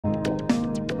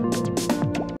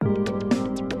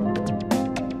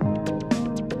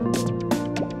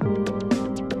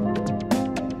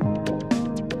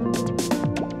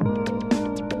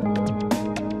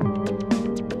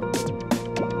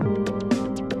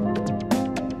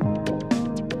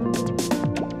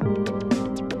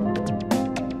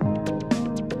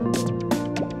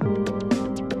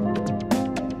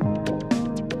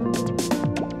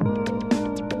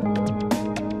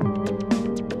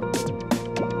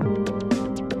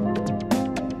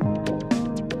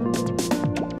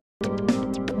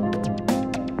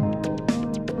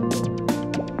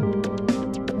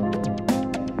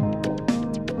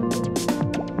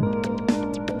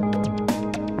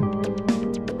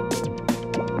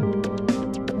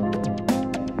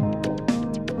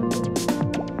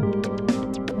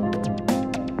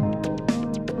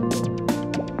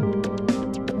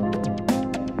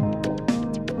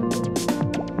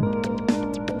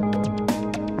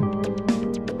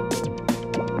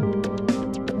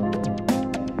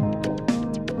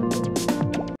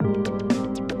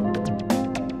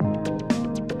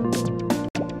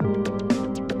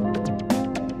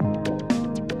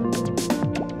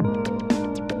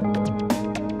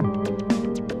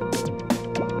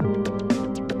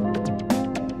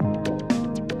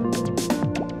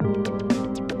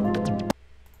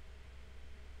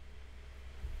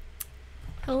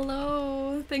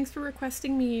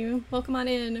requesting me. Welcome on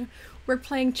in. We're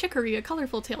playing Chicory, a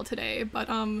colorful tale today, but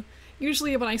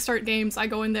usually when I start games I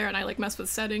go in there and I like mess with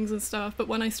settings and stuff, but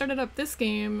when I started up this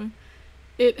game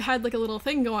it had like a little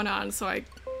thing going on, so I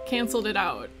canceled it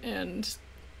out and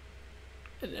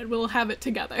we'll have it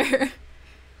together.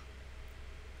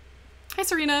 Hi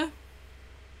Serena!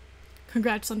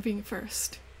 Congrats on being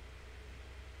first.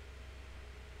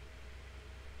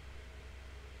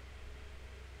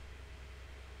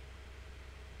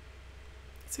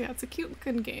 So yeah, it's a cute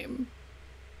looking game.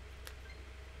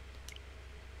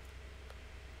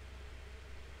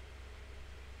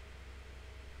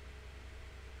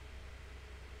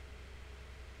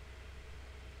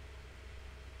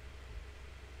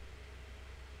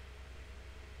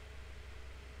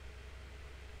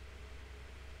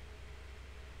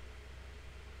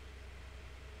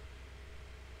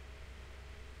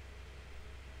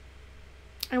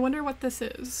 I wonder what this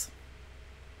is.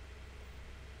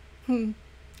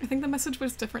 I think the message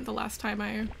was different the last time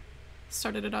I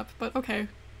started it up, but okay.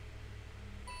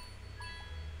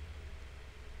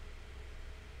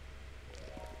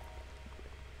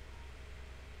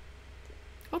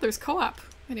 Oh, there's co-op.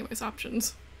 Anyways,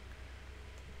 options.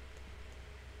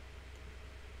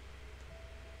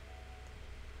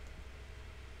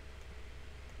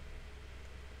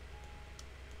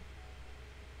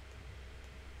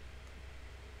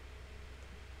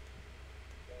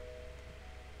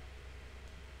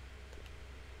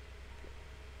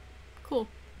 Cool.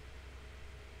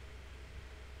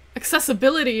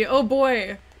 Accessibility! Oh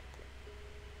boy!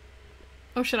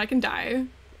 Oh shit, I can die.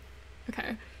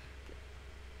 Okay.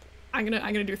 I'm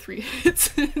gonna do 3 hits.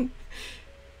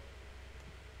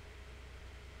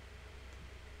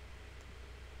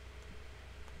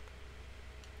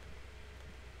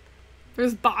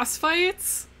 There's boss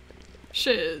fights?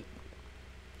 Shit.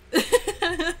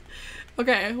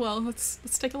 Okay, well, let's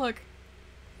take a look.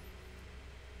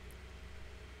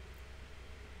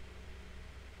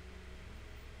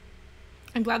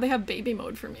 I'm glad they have baby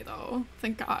mode for me though.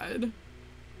 Thank God.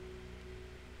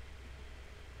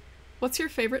 What's your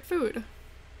favorite food?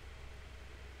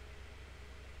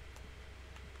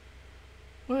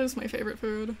 What is my favorite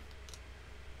food?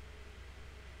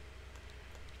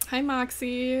 Hi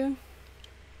Moxie.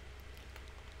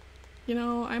 You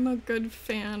know, I'm a good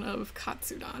fan of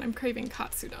katsudon. I'm craving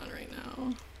katsudon right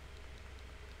now.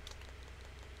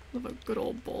 Love a good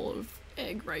old bowl of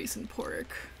egg, rice, and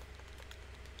pork.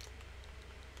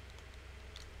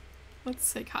 Let's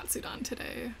say katsudon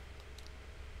today.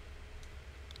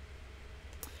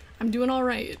 I'm doing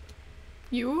alright.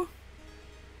 You?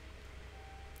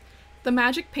 The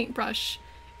magic paintbrush.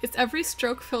 Its every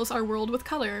stroke fills our world with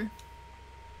color.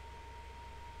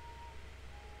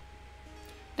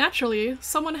 Naturally,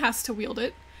 someone has to wield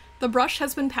it. The brush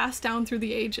has been passed down through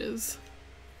the ages.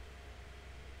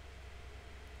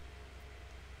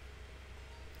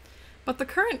 But the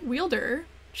current wielder,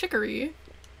 Chicory,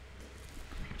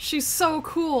 she's so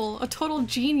cool, a total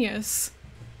genius.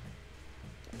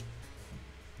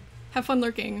 Have fun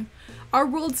lurking. Our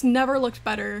world's never looked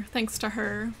better thanks to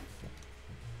her.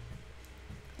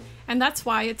 And that's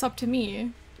why it's up to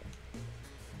me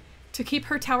to keep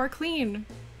her tower clean.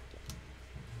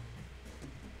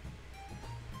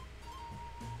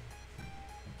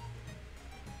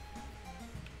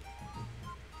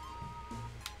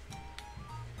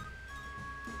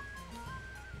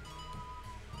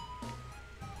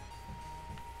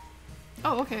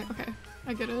 Oh, okay, okay.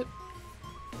 I get it.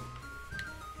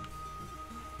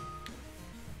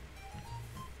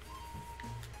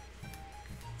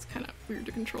 It's kind of weird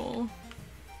to control.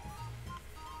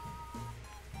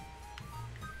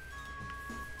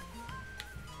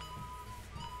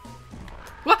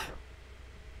 What?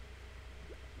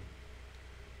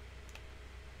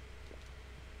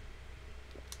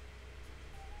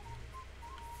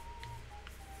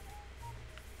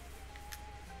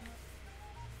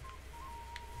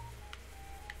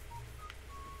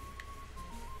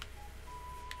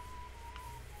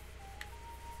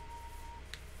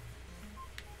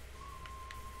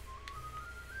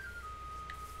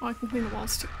 Oh, I can clean the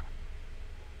walls too.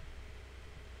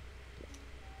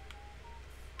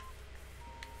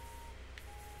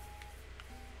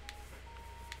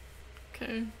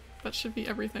 Okay, that should be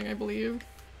everything, I believe.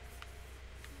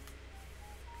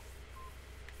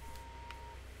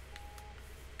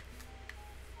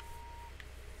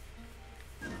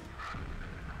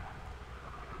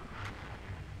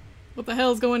 What the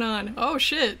hell's going on? Oh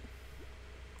shit!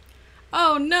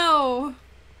 Oh no!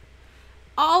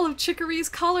 All of Chicory's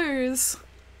colors!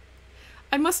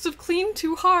 I must have cleaned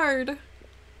too hard.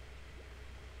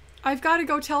 I've got to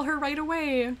go tell her right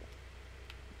away.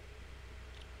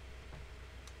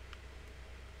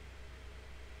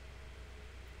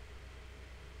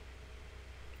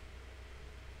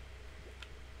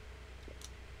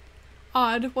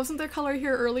 Odd. Wasn't there color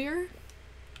here earlier?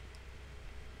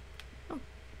 Oh.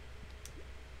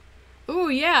 Ooh,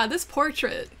 yeah, this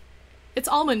portrait. It's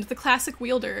Almond, the classic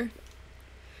wielder.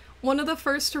 One of the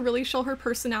first to really show her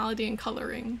personality and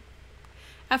coloring.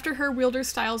 After her, wielder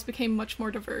styles became much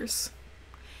more diverse.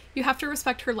 You have to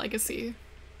respect her legacy.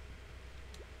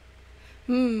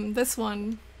 This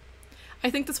one. I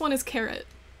think this one is Carrot.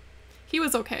 He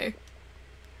was okay.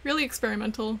 Really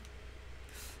experimental.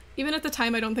 Even at the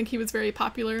time, I don't think he was very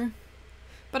popular.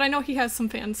 But I know he has some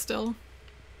fans still.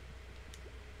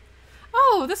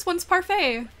 Oh, this one's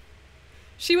Parfait!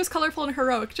 She was colorful and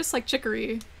heroic, just like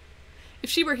Chicory. If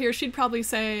she were here, she'd probably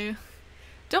say,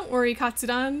 "Don't worry,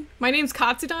 Katsudan. My name's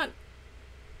Katsudan."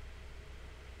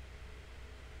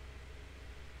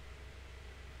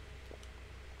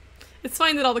 It's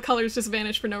fine that all the colors just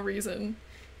vanish for no reason.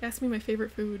 Ask me my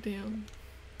favorite food, damn.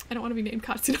 I don't want to be named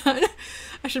Katsudan.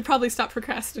 I should probably stop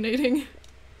procrastinating.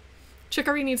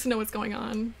 Chicory needs to know what's going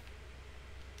on.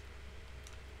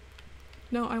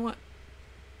 No, I want...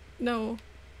 No.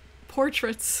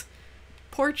 Portraits.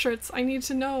 Portraits, I need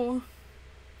to know.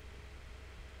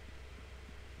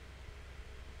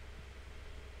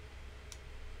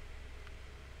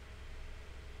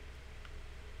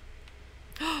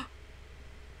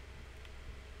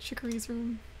 Chicory's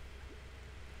room.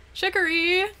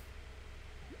 Chicory!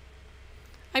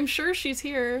 I'm sure she's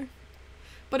here,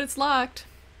 but it's locked.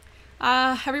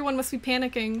 Ah, everyone must be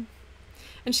panicking.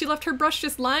 And she left her brush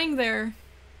just lying there.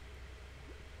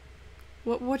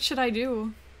 What should I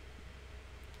do?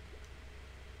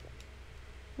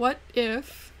 What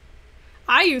if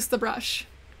I used the brush?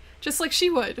 Just like she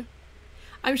would.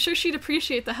 I'm sure she'd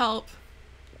appreciate the help.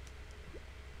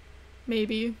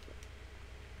 Maybe.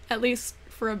 At least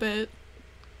for a bit.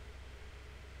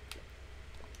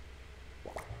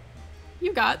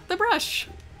 You got the brush.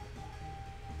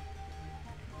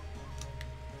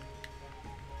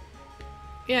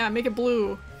 Yeah, make it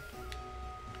blue.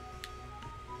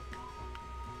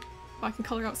 Oh, I can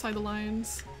color outside the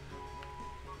lines.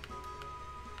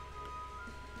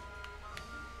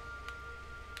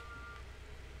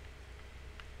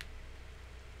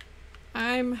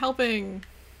 I'm helping.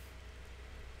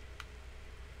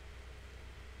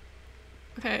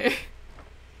 Okay.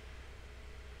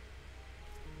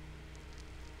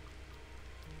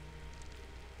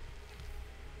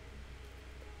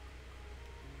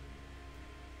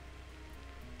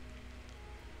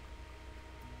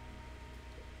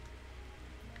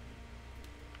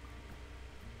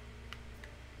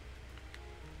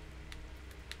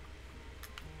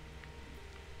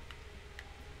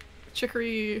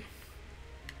 Chicory.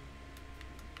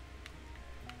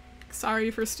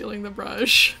 Sorry for stealing the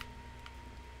brush.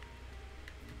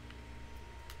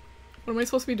 What am I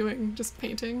supposed to be doing? Just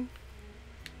painting?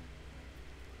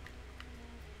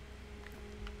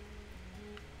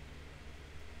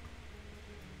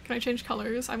 Can I change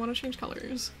colors? I want to change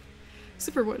colors.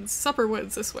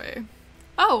 Supperwoods this way.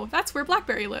 Oh, that's where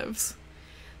Blackberry lives.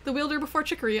 The wielder before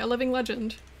Chicory, a living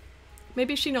legend.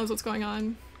 Maybe she knows what's going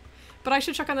on. But I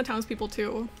should check on the townspeople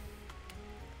too.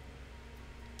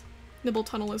 Nibble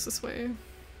Tunnel is this way.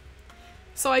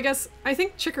 So I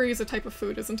think chicory is a type of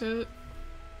food, isn't it?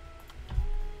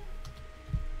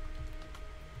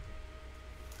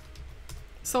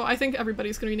 So I think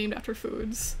everybody's gonna be named after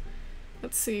foods.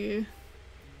 Let's see.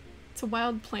 It's a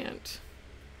wild plant.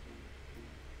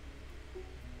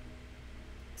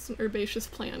 It's an herbaceous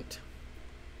plant.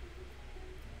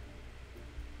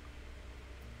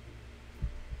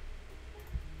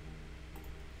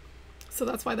 So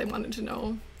that's why they wanted to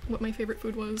know what my favorite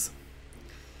food was.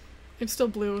 I'm still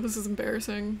blue. This is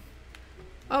embarrassing.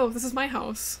 Oh, this is my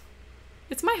house.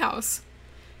 It's my house.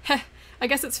 Heh, I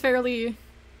guess it's fairly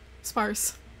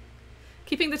sparse.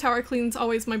 Keeping the tower clean's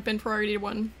always my been priority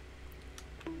one.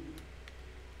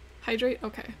 Hydrate?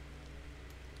 Okay.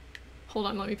 Hold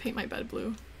on, let me paint my bed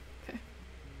blue. Okay.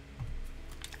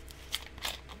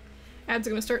 Ads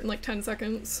are gonna start in like 10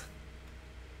 seconds.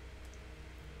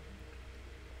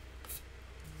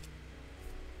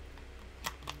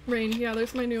 Rain, yeah,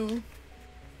 there's my new...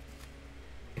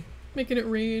 Making it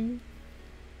rain.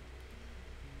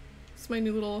 It's my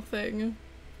new little thing.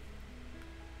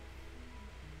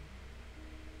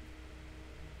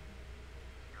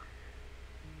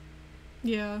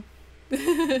 Yeah.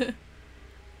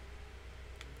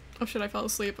 Oh shit, I fell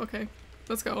asleep. Okay,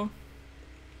 let's go.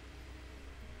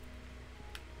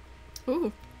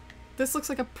 Ooh. This looks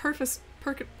like a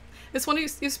This one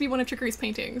used to be one of Chicory's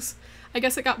paintings. I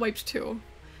guess it got wiped too.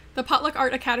 The Potluck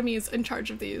Art Academy is in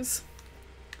charge of these.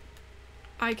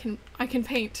 I can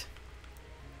paint.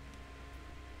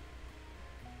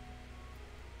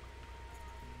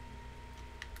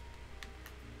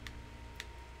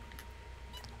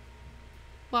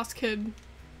 Lost kid.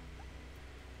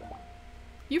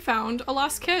 You found a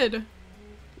lost kid.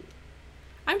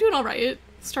 I'm doing alright.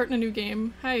 Starting a new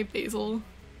game. Hi, Basil.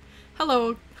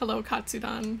 Hello,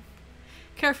 Katsudan.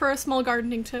 Care for a small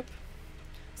gardening tip?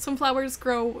 Some flowers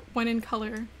grow when in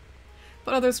color,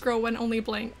 but others grow when only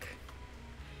blank.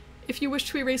 If you wish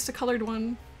to erase a colored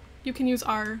one, you can use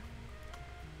R.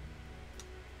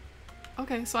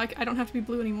 Okay, so I don't have to be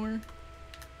blue anymore.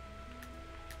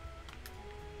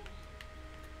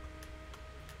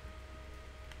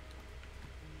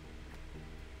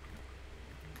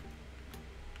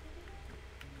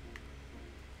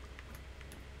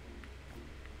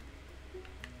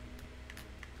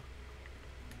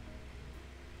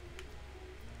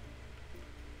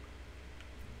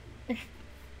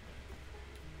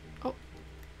 Oh,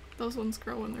 those ones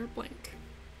grow when they're blank.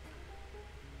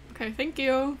 Okay, thank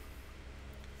you.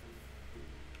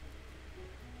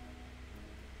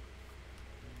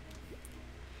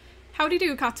 Howdy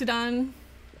do, Katsudan.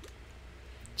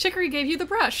 Chicory gave you the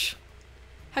brush.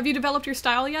 Have you developed your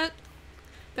style yet?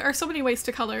 There are so many ways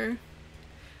to color.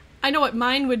 I know what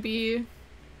mine would be.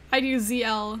 I'd use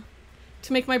ZL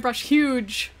to make my brush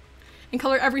huge and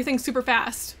color everything super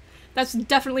fast. That's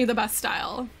definitely the best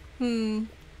style.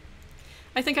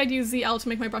 I think I'd use ZL to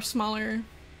make my brush smaller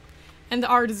and the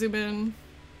R to zoom in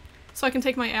so I can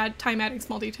take my time adding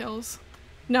small details.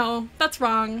 No, that's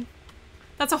wrong.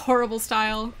 That's a horrible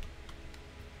style.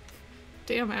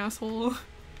 Damn asshole.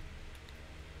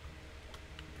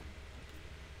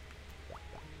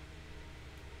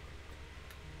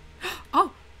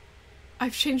 Oh!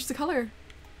 I've changed the color.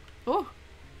 Oh!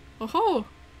 Oh ho!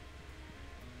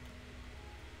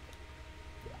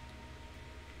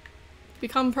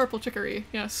 Become purple chicory,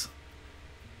 yes.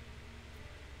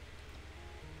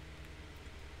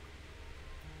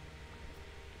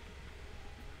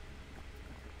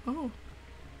 Oh.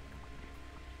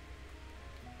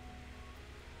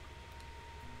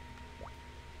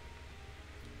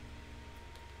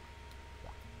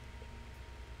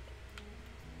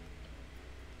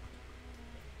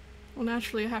 Well,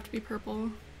 naturally I have to be purple.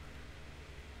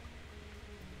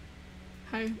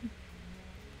 Hi.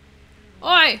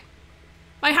 Oi!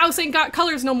 My house ain't got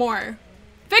colors no more!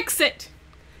 Fix it!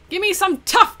 Give me some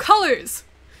tough colors!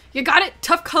 You got it?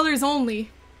 Tough colors only.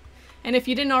 And if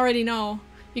you didn't already know,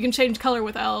 you can change color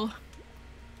with L.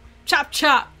 Chop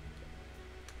chop!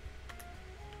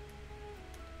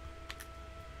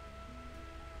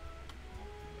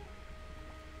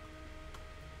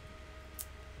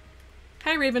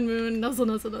 Hi Raven Moon, nuzzle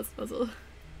nuzzle nuzzle nuzzle.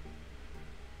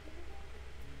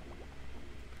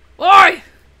 Oi!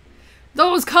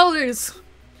 Those colors!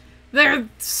 They're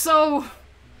so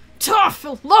tough!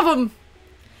 I love them!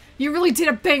 You really did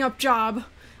a bang up job.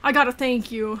 I gotta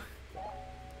thank you.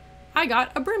 I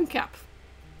got a brim cap.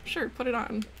 Sure, put it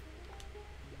on.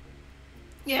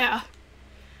 Yeah.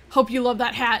 Hope you love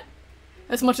that hat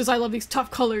as much as I love these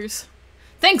tough colors.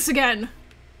 Thanks again!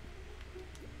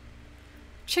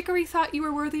 Chicory thought you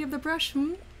were worthy of the brush,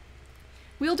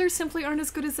 Wielders simply aren't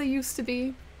as good as they used to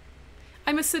be.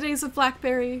 I miss the days of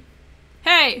Blackberry.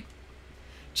 Hey!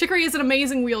 Chicory is an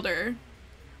amazing wielder.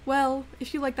 Well,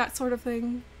 if you like that sort of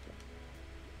thing.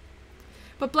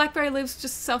 But Blackberry lives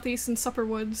just southeast in Supper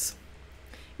Woods.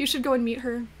 You should go and meet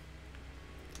her.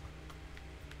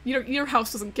 Your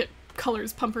house doesn't get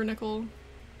colors, Pumpernickel.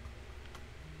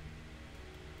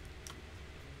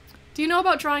 Do you know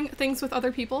about drawing things with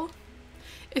other people?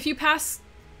 If you pause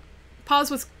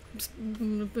with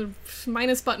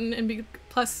minus button and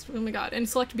plus, oh my god, and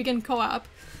select begin co-op,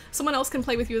 someone else can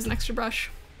play with you as an extra brush.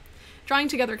 Drawing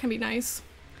together can be nice.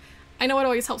 I know it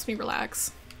always helps me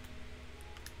relax.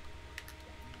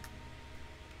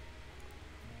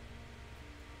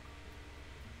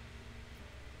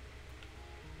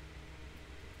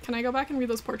 Can I go back and read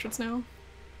those portraits now?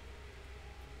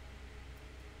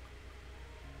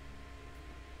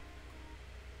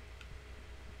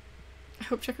 I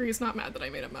hope Chicory is not mad that I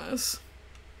made a mess.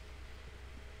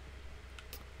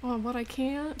 Oh, what I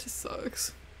can't? It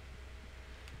sucks.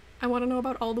 I want to know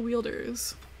about all the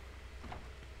wielders.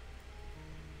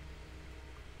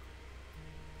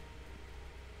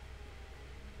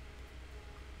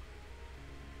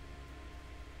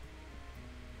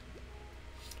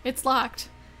 It's locked.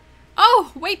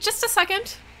 Oh, wait just a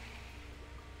second.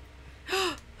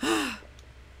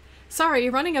 Sorry,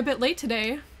 running a bit late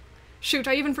today. Shoot,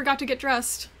 I even forgot to get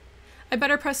dressed. I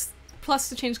better press plus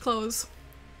to change clothes.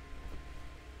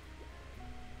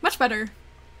 Much better.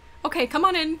 Okay, come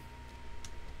on in.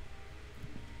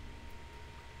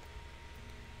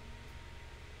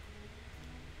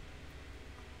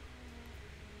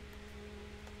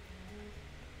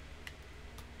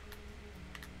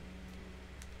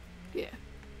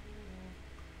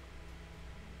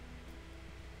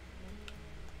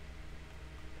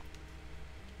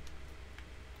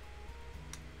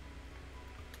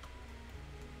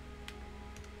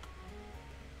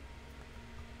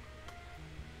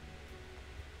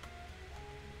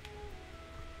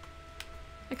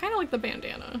 I kind of like the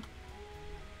bandana.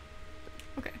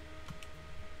 Okay.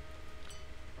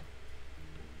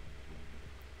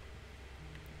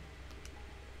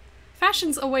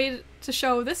 Fashion's a way to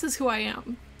show this is who I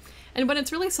am. And when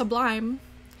it's really sublime,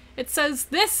 it says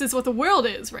this is what the world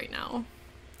is right now.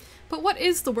 But what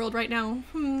is the world right now?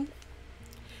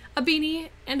 A beanie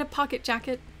and a pocket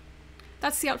jacket.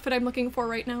 That's the outfit I'm looking for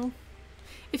right now.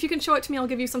 If you can show it to me, I'll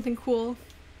give you something cool.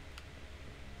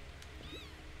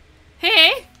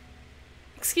 Hey!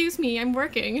 Excuse me, I'm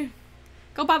working.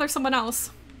 Go bother someone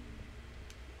else.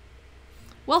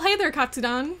 Well, hey there,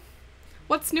 Katsudan.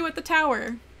 What's new at the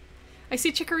tower? I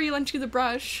see Chicory lent you the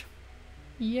brush.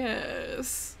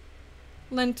 Yes.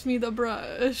 Lent me the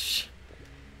brush.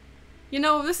 You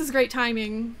know, this is great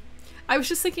timing. I was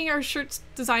just thinking our shirt's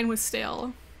design was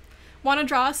stale. Want to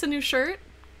draw us a new shirt?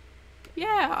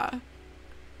 Yeah.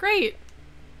 Great.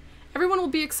 Everyone will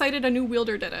be excited a new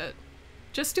wielder did it.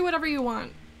 Just do whatever you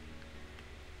want.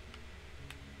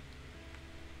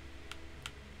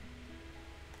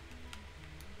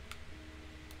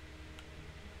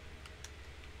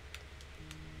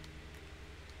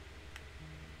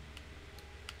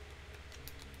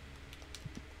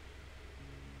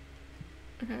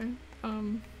 Okay,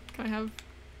 can I have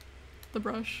the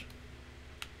brush?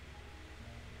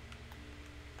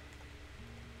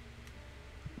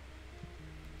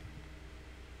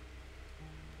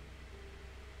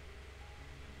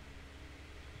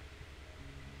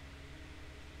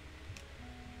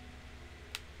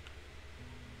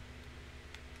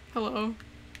 Hello.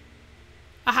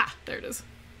 Aha! There it is.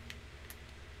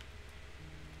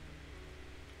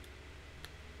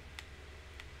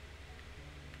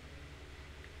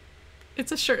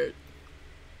 It's a shirt.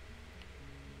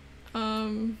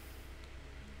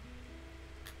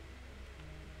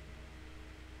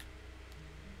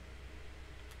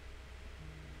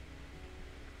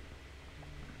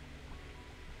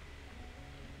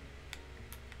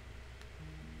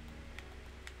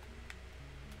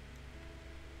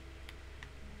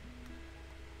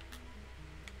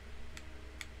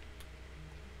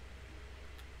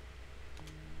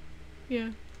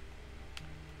 Yeah.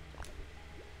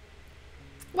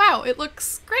 Wow, it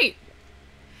looks great!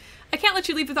 I can't let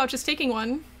you leave without just taking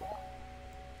one.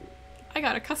 I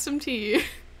got a custom tee.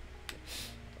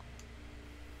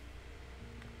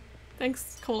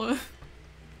 Thanks, Cola.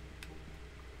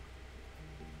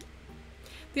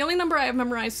 The only number I have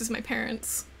memorized is my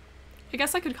parents. I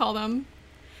guess I could call them.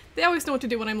 They always know what to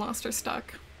do when I'm lost or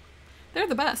stuck. They're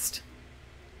the best.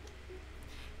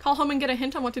 Call home and get a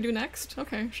hint on what to do next?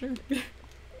 Okay, sure.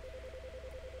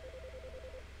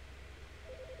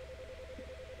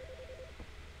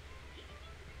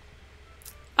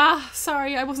 Ah,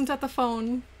 sorry, I wasn't at the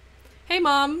phone. Hey,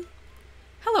 Mom.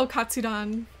 Hello,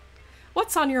 Katsudan.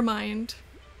 What's on your mind?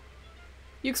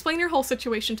 You explain your whole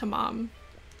situation to Mom.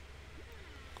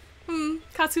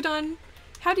 Katsudan,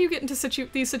 how do you get into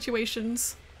these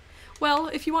situations? Well,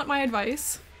 if you want my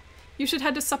advice, you should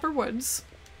head to Supper Woods.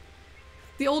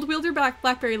 The old wielder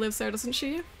Blackberry lives there, doesn't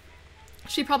she?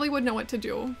 She probably would know what to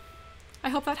do. I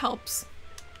hope that helps.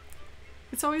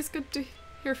 It's always good to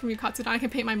hear from you, Katsudan. I can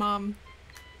paint my mom.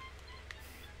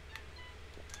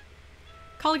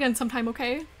 Call again sometime,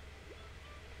 okay?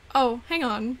 Oh, hang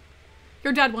on.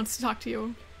 Your dad wants to talk to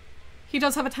you. He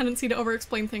does have a tendency to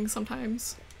over-explain things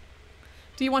sometimes.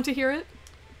 Do you want to hear it?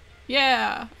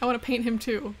 Yeah, I want to paint him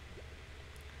too.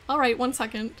 Alright, 1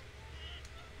 second.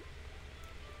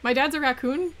 My dad's a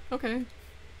raccoon? Okay.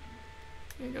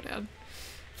 There you go, Dad.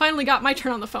 Finally got my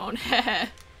turn on the phone. Heh.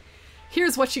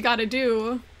 Here's what you gotta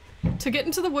do. To get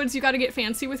into the woods, you gotta get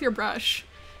fancy with your brush.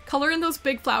 Color in those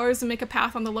big flowers and make a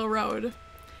path on the low road.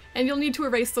 And you'll need to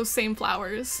erase those same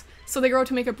flowers, so they grow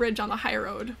to make a bridge on the high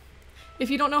road.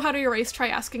 If you don't know how to erase, try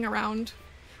asking around.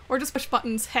 Or just push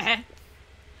buttons. Heh.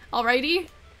 Alrighty?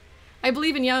 I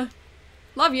believe in ya.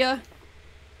 Love ya.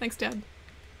 Thanks, Dad.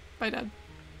 Bye, Dad.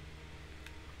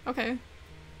 Okay.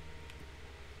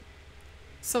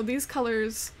 So these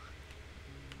colors,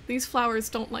 these flowers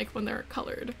don't like when they're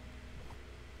colored.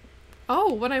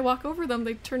 Oh, when I walk over them,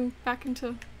 they turn back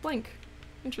into blank.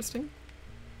 Interesting.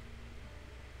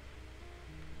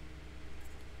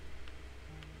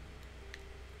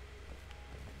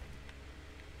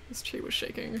 This tree was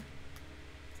shaking.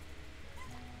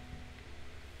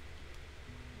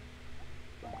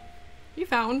 You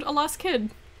found a lost kid.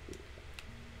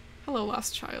 Hello,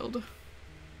 lost child.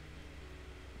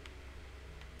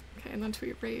 Okay, and then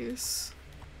to erase.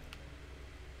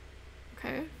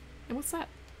 Okay, and what's that?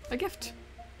 A gift.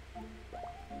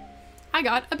 I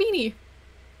got a beanie.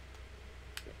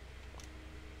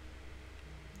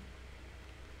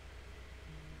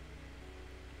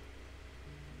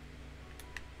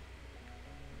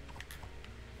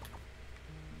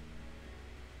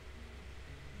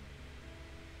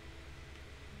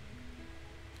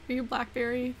 Are you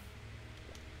Blackberry?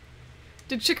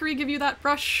 Did Chicory give you that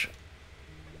brush?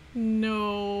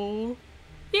 No.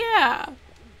 Yeah!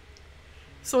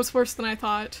 So it's worse than I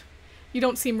thought. You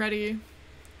don't seem ready.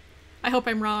 I hope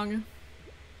I'm wrong.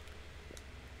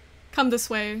 Come this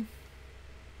way.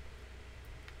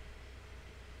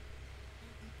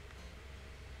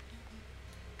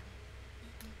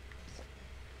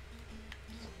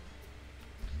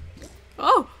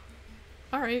 Oh!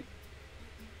 Alright.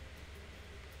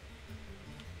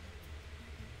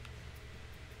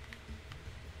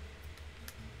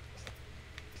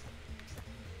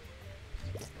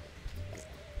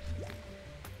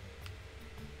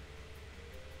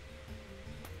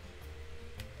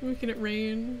 Making it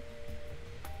rain.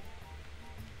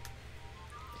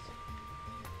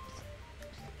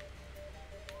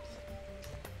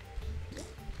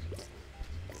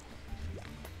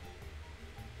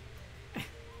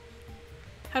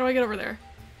 How do I get over there?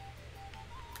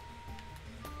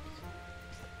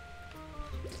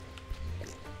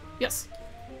 Yes.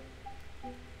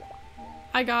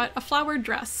 I got a flowered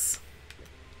dress.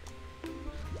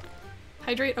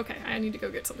 Hydrate? Okay, I need to go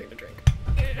get something to drink.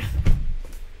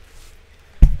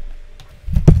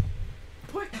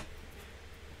 What?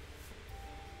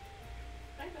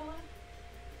 Hi, Bella.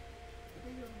 How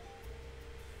you doing?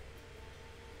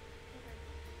 Okay.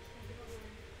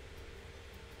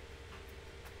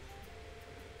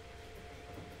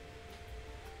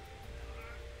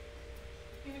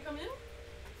 You gonna come in? You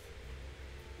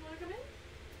wanna come in?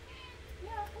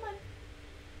 Yeah, come on.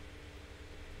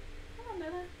 Come on,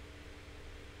 Bella.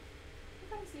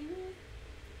 Come see me.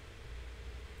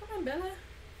 Come on, Bella.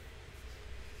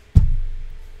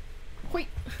 Wait.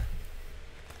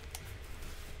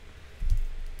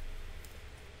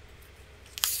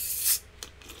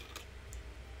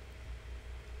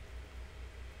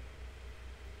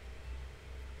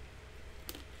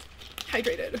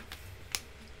 Hydrated.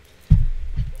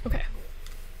 Okay.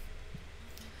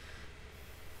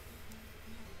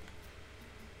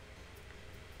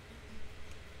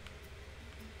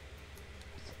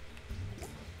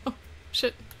 Oh,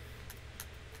 shit.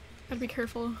 Gotta be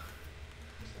careful.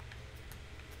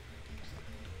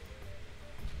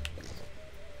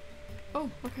 Oh,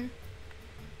 okay.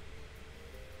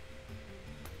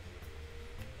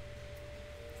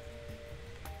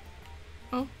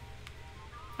 Oh.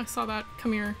 I saw that.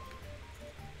 Come here.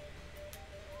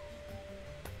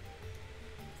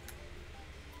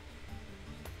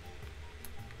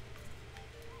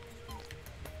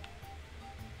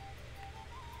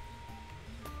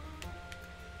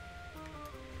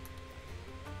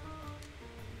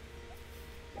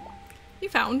 You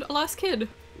found a lost kid.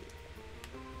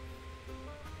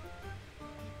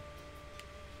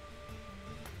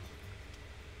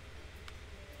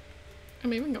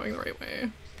 I'm even going the right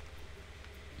way.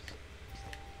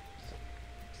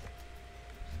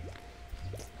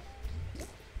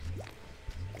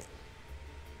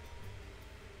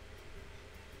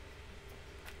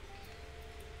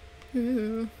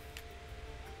 Ooh.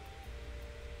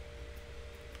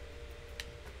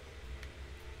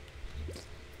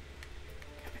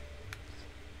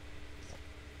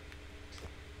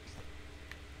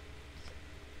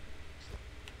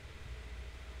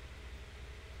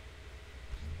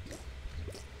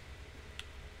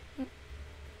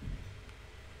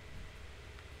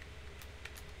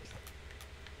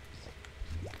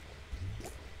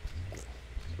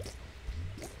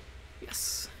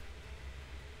 Yes.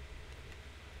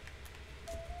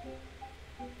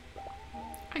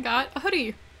 I got a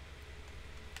hoodie.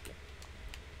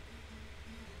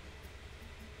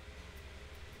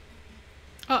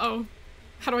 Uh-oh.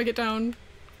 How do I get down?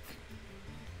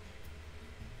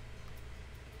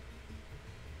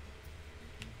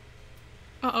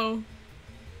 Uh-oh.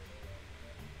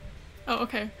 Oh,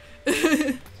 okay.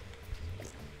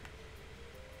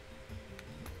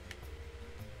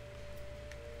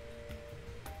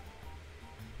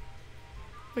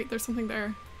 Wait, there's something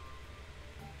there.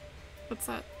 What's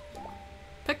that?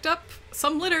 Picked up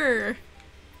some litter!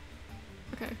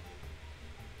 Okay.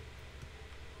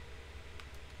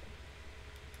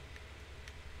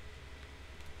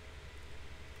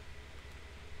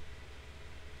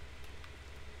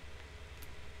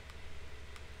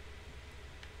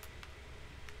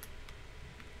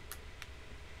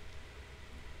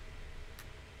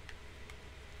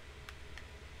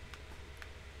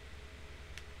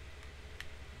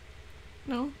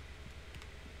 No?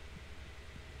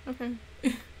 Okay.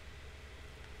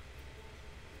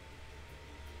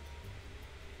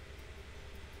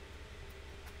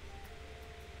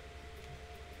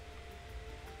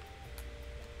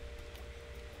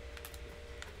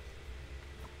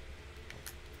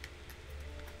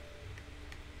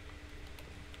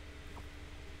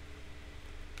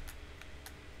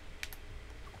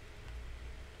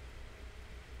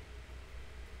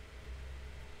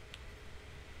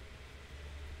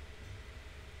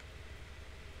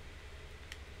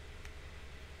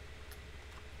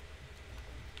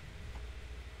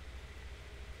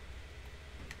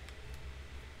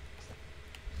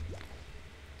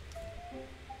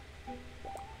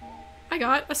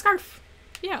 got a scarf.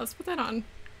 Yeah, let's put that on.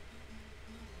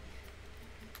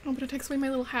 Oh, but it takes away my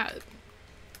little hat.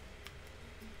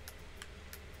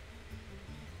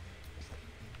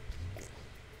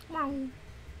 Wow.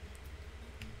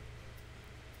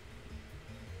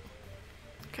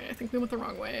 Okay, I think we went the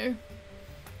wrong way.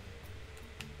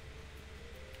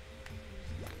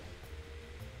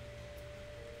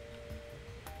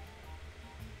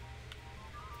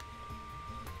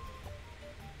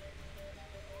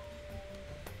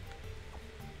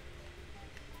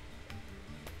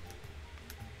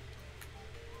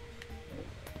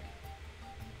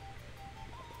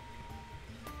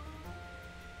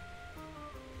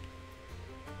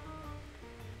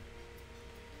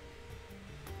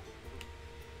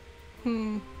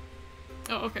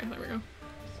 Oh, okay, there we go.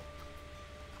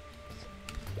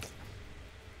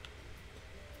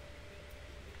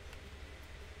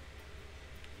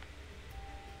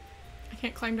 I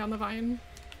can't climb down the vine.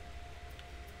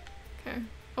 Okay.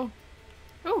 Oh.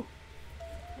 Oh!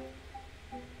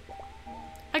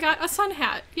 I got a sun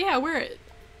hat! Yeah, wear it!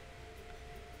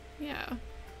 Yeah.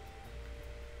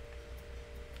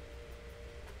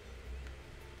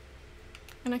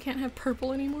 And I can't have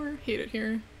purple anymore? Hate it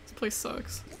here. This place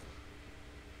sucks.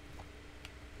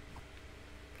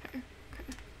 Okay,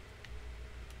 okay.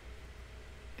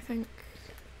 I think...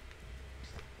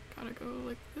 gotta go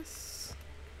like this.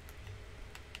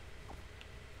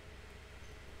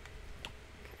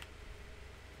 Okay.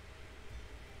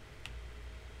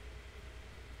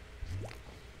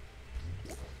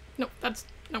 No, that's...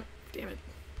 no, damn it.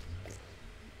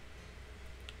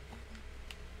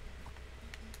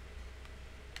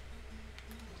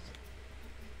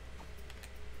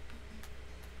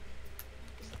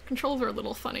 Controls are a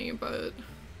little funny, but...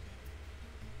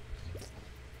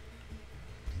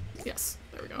 yes,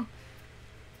 there we go.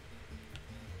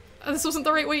 This wasn't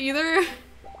the right way either.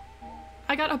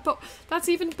 I got a bow. That's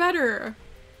even better.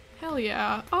 Hell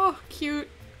yeah. Oh, cute.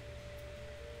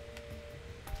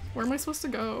 Where am I supposed to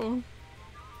go?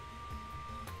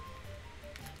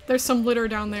 There's some litter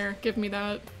down there. Give me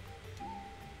that.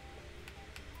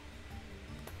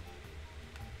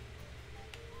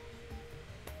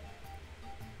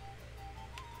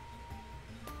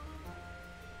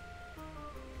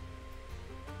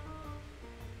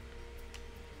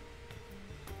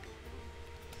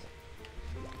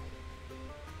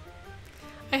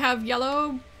 I have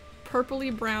yellow, purpley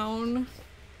brown,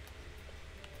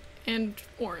 and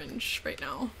orange right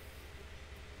now.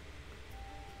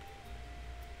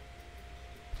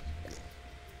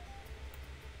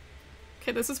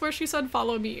 Okay, this is where she said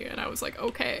follow me, and I was like,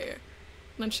 okay. And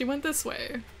then she went this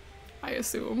way, I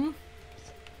assume.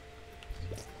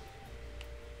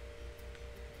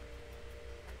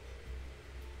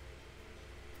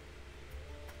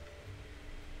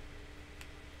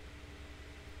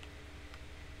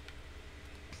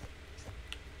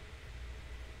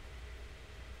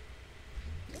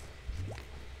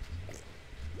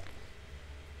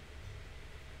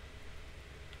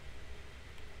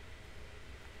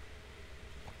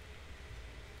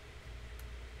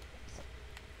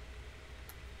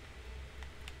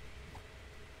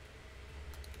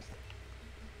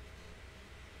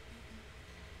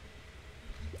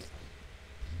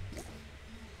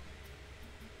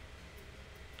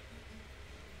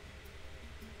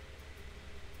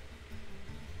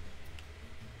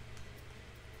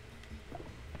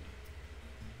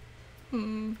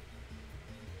 Hmm.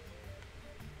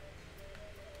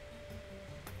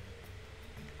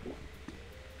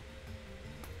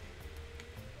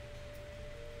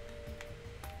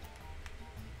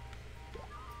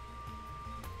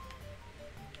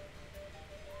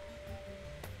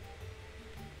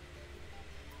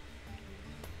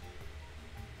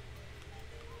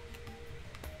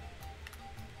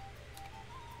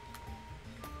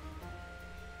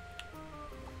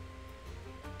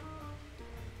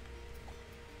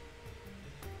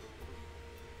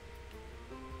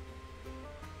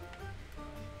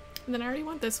 And then I already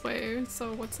went this way,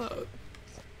 so what's up?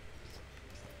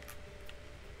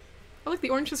 Oh look, the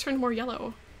orange has turned more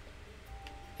yellow.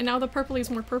 And now the purple is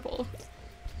more purple.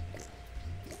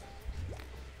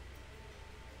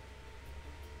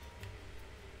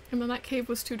 And then that cave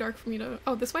was too dark for me to-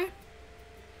 oh, this way?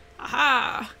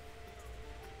 Aha!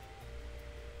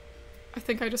 I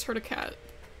think I just heard a cat.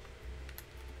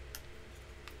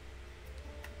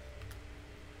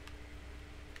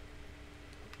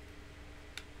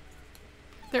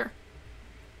 There.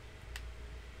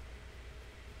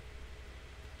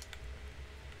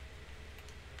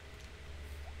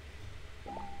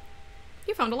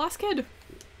 You found a lost kid!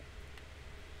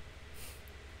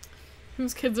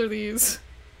 Whose kids are these?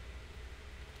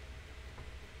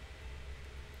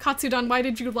 Katsudan, why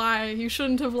did you lie? You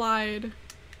shouldn't have lied.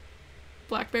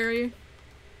 Blackberry.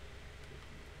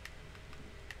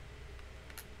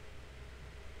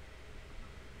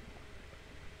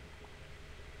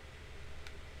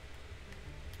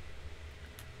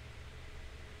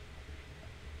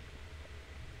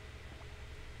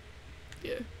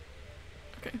 Yeah.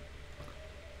 Okay.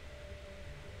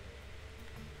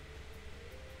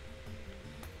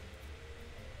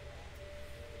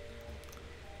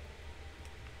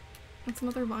 That's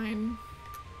another vine.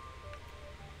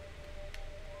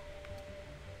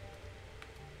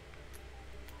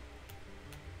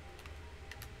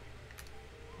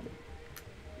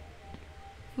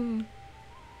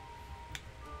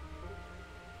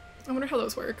 I wonder how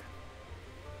those work.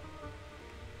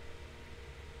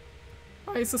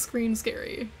 Why is the screen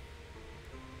scary?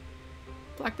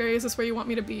 Blackberry, is this where you want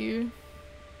me to be?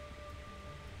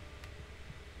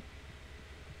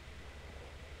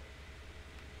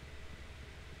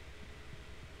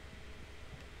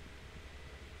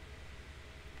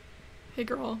 Hey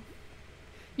girl.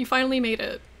 You finally made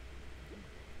it.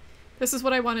 This is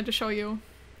what I wanted to show you.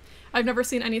 I've never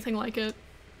seen anything like it.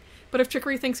 But if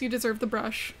Chicory thinks you deserve the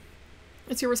brush,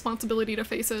 it's your responsibility to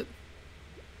face it.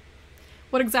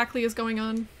 What exactly is going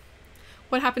on?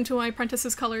 What happened to my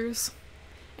apprentice's colors?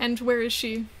 And where is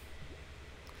she?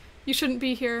 You shouldn't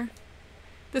be here.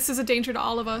 This is a danger to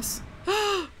all of us.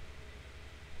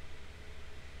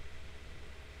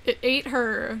 It ate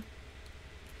her.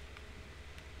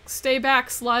 Stay back,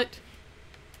 slut.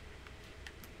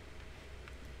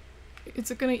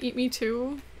 Is it gonna eat me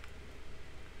too?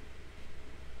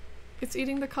 It's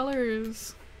eating the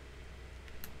colors.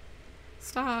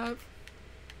 Stop.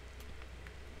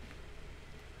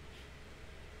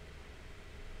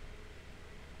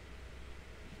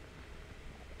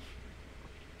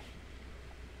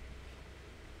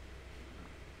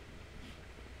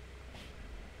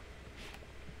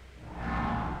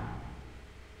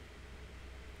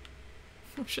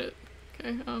 Oh shit.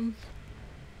 Okay,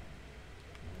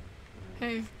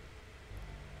 hey.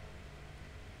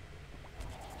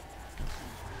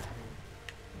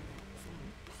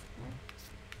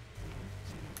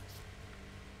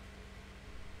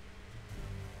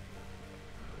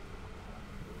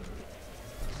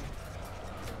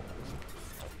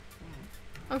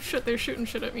 Oh shit, they're shooting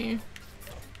shit at me.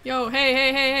 Yo, hey,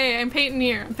 hey, hey, hey, I'm painting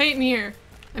here. I'm painting here.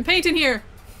 I'm painting here!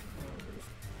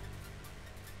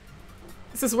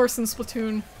 This is worse than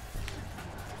Splatoon.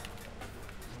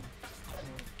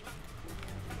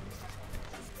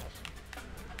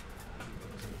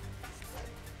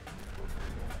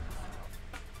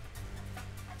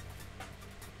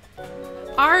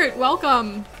 Art,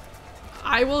 welcome!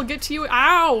 I will get to you-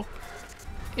 ow!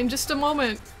 In just a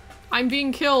moment. I'm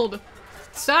being killed.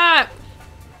 Stop!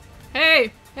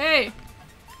 Hey! Hey!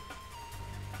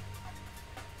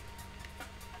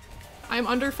 I'm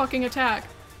under fucking attack.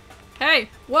 Hey!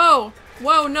 Whoa!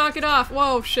 Whoa, knock it off!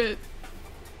 Whoa, shit.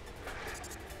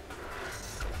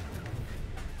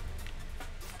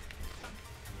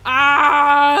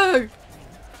 Ah!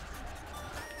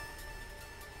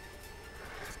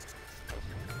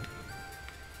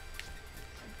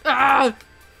 Ah!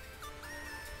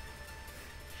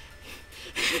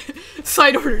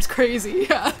 Side order's crazy,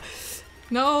 yeah.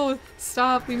 No,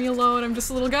 stop, leave me alone, I'm just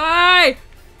a little guy!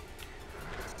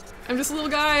 I'm just a little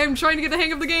guy, I'm trying to get the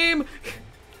hang of the game!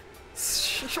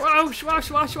 Shwa, shwa,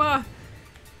 shwa, shwa.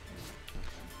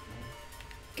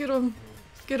 Get him.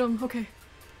 Get him, okay.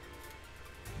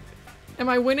 Am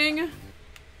I winning?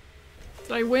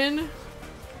 Did I win?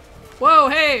 Whoa,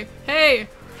 hey! Hey!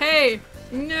 Hey!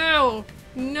 No!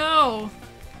 No!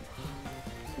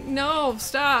 No,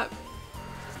 stop!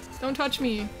 Don't touch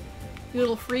me, you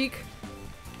little freak.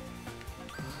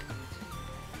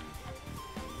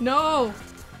 No!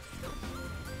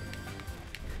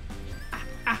 Ah,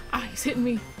 ah, ah, he's hitting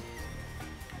me.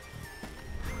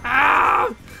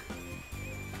 Ah!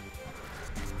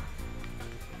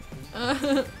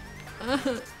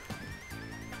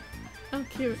 Oh,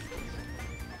 cute.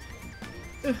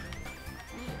 Ugh.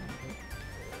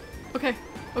 Okay,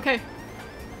 okay.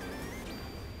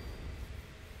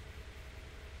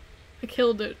 I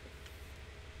killed it.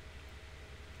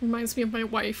 Reminds me of my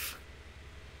wife.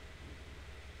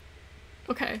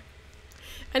 Okay.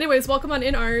 Anyways, welcome on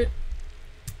in, Art.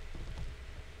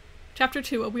 Chapter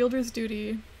 2, A Wielder's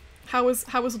Duty. How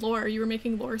was lore? You were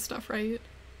making lore stuff, right?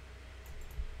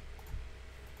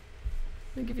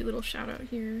 Let me give you a little shout out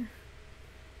here.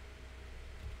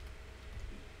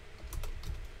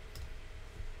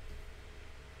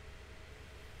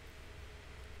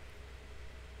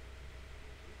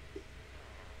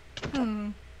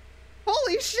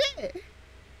 Holy shit!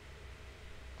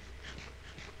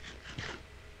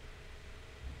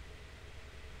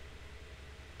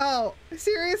 Oh,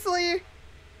 seriously?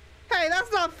 Hey,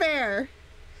 that's not fair.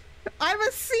 I'm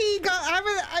a C.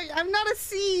 I'm not a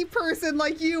C person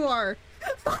like you are.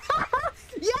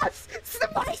 Yes,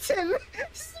 smite him.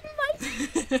 Smite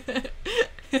him.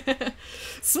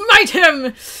 Smite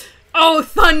him! Oh,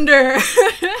 thunder!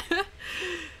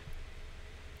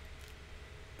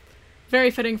 Very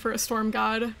fitting for a storm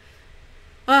god.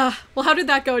 Well, how did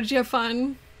that go? Did you have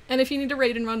fun? And if you need a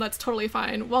raid and run, that's totally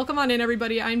fine. Welcome on in,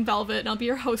 everybody. I'm Velvet, and I'll be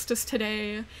your hostess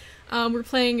today. We're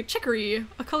playing Chicory,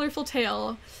 A Colorful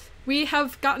Tale. We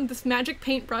have gotten this magic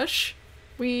paintbrush.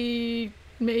 We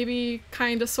maybe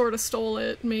kinda sorta stole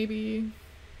it, maybe.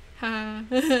 Ha.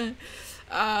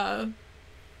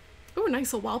 Ooh,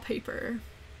 nice wallpaper.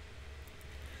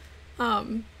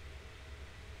 But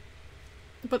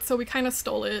so we kinda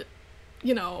stole it,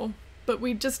 you know. But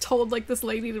we just told, like, this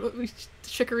lady,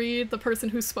 Chicory, the person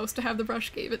who's supposed to have the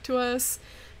brush, gave it to us.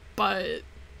 But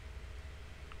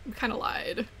we kind of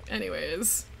lied.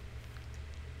 Anyways.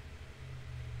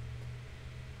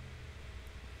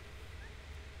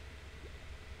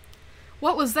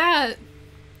 What was that?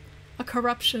 A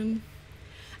corruption.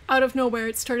 Out of nowhere,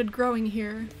 it started growing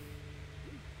here.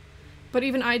 But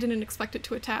even I didn't expect it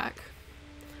to attack.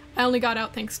 I only got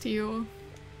out thanks to you.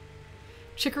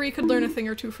 Chicory could learn a thing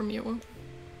or two from you.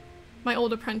 My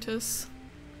old apprentice.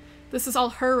 This is all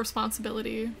her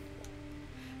responsibility.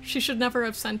 She should never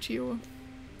have sent you.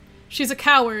 She's a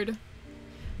coward.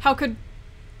 How could...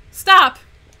 Stop!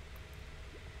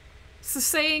 So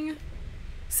say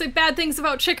bad things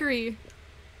about Chicory.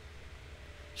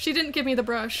 She didn't give me the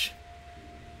brush.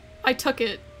 I took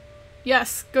it.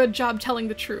 Yes, good job telling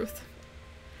the truth.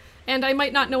 And I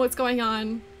might not know what's going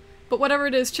on, but whatever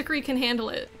it is, Chicory can handle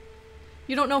it.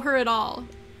 You don't know her at all.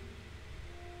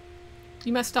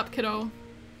 You messed up, kiddo.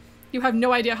 You have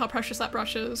no idea how precious that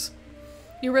brush is.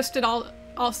 You risked it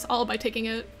all by taking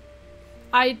it.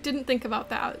 I didn't think about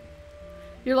that.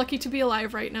 You're lucky to be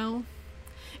alive right now.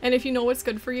 And if you know what's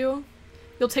good for you,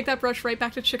 you'll take that brush right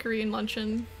back to Chicory and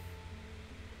luncheon.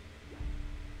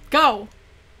 Go!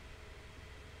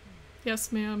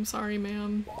 Yes, ma'am. Sorry,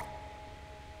 ma'am.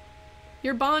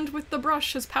 Your bond with the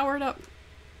brush is powered up.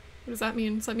 What does that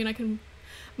mean? Does that mean I can...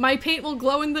 My paint will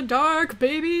glow in the dark,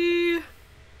 baby!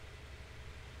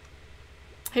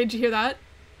 Hey, did you hear that?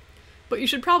 But you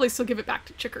should probably still give it back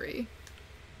to Chicory.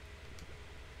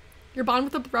 Your bond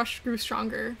with the brush grew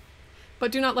stronger,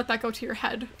 but do not let that go to your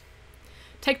head.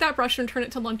 Take that brush and return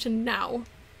it to luncheon now.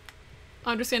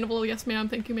 Understandable, yes ma'am,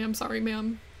 thank you ma'am, sorry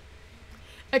ma'am.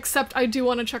 Except I do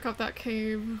want to check out that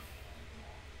cave.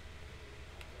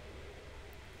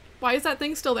 Why is that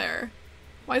thing still there?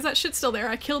 Why is that shit still there?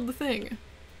 I killed the thing.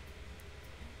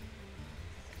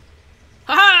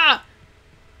 Ha-ha!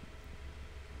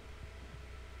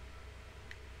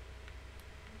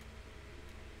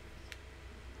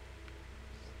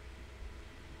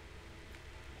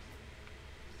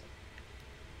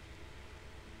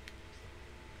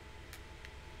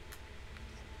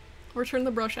 Return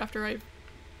the brush after I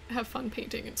have fun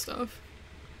painting and stuff.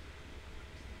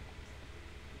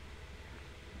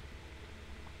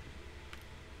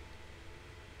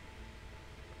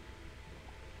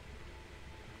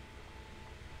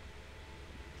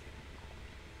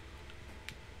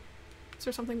 Is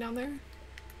there something down there?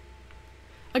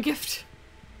 A gift!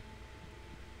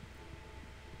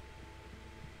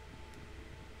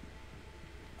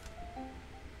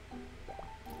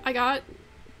 I got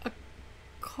a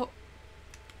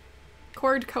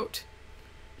cord coat.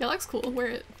 Yeah, that looks cool. Wear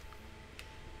it.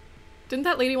 Didn't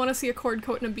that lady want to see a cord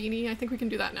coat and a beanie? I think we can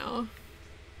do that now.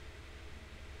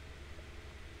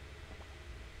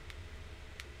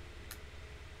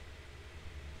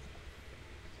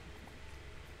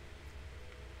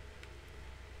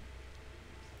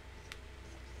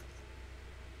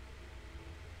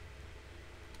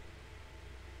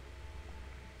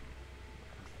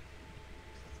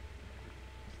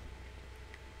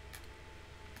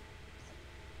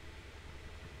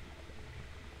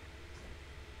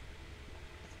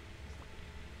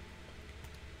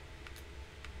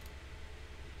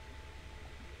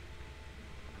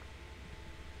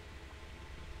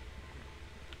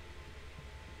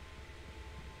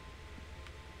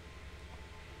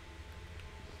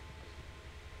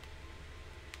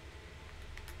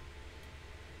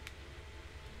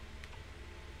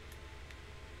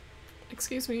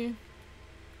 Excuse me.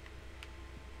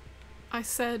 I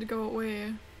said go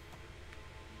away.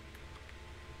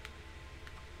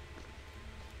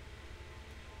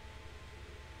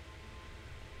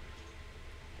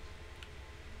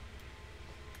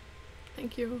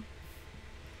 Thank you.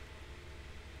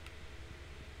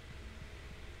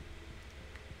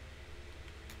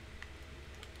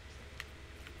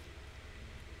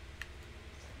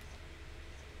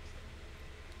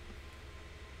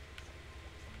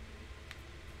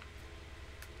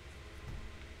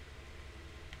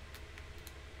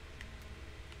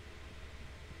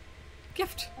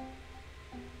 Gift!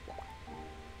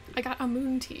 I got a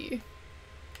moon tea.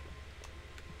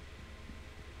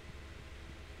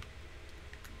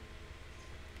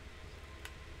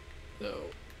 No.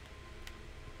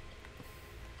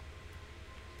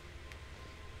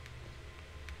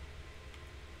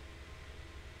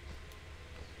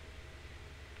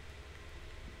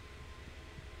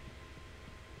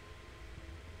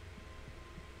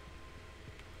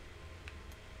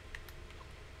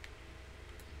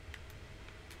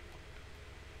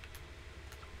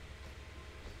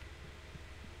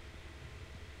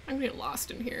 I'm gonna get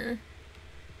lost in here.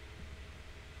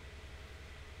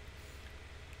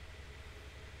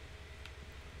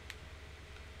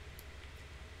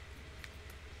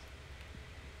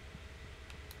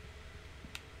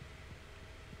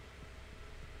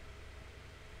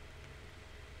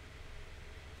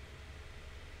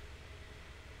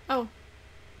 Oh.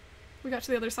 We got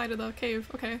to the other side of the cave.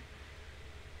 Okay.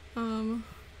 Well,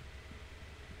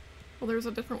 there's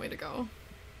a different way to go.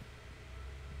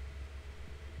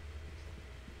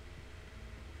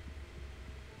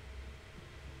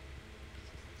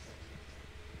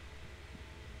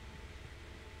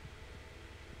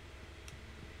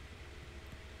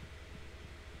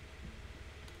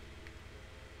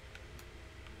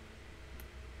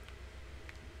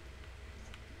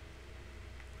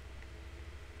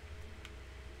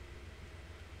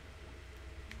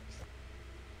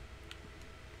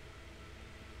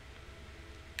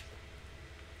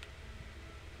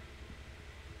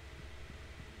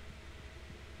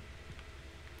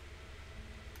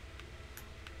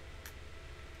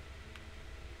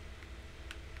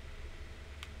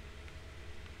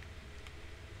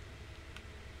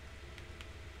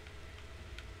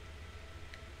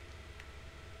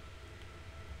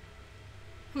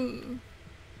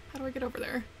 How do I get over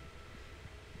there?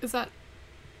 Is that...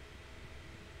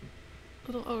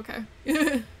 little... oh, okay.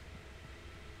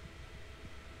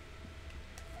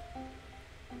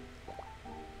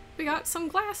 We got some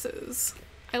glasses.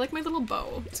 I like my little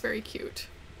bow. It's very cute.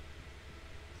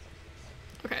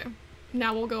 Okay,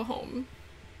 now we'll go home.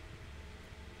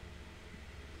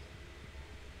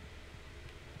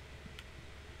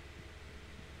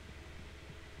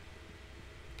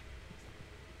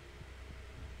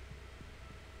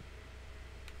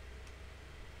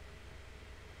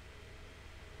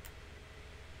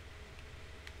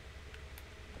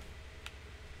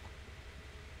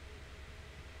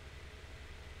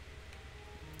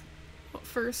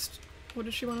 First, what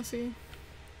does she want to see?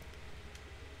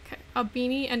 Okay, a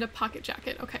beanie and a pocket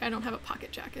jacket. Okay, I don't have a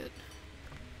pocket jacket.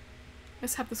 I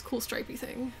just have this cool stripey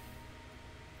thing.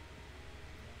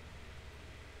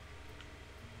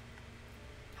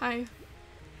 Hi.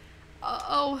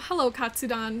 Oh, hello,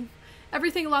 Katsudan.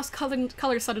 Everything lost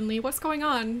color suddenly. What's going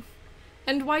on?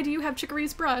 And why do you have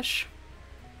Chicory's brush?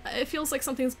 It feels like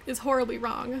something is horribly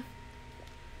wrong.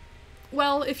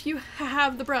 Well, if you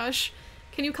have the brush,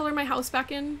 can you color my house back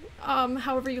in?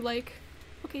 However you like.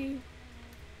 Okay.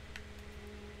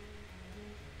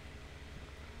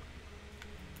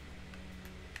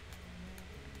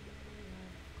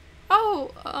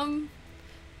 Oh,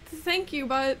 thank you,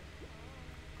 but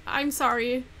I'm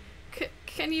sorry.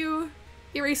 Can you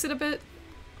erase it a bit?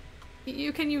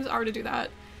 You can use R to do that.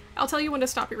 I'll tell you when to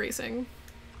stop erasing.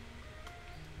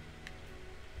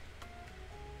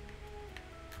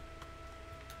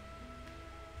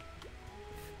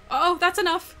 Oh, that's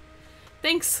enough.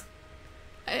 Thanks.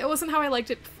 It wasn't how I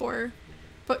liked it before,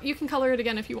 but you can color it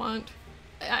again if you want.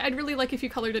 I'd really like if you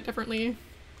colored it differently.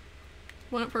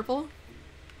 Want it purple?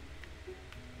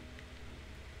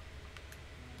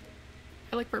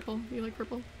 I like purple. You like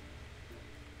purple?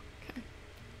 Okay.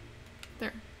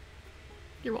 There.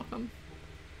 You're welcome.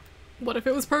 What if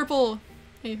it was purple?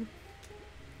 Hey.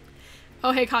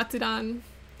 Oh, hey, Katsudan.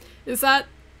 Is that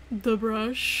the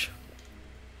brush?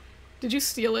 Did you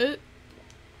steal it?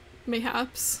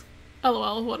 Mayhaps.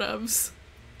 LOL, whatevs.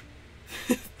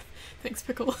 Thanks,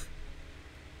 Pickle.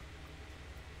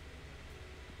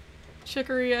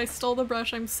 Chicory, I stole the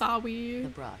brush, I'm sorry. The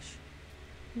brush.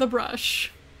 The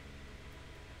brush.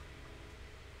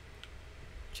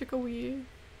 Chicory.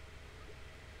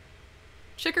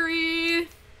 Chicory!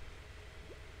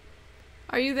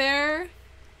 Are you there?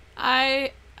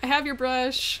 I have your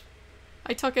brush.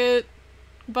 I took it,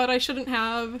 but I shouldn't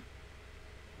have.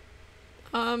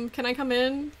 Can I come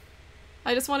in?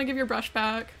 I just want to give your brush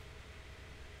back.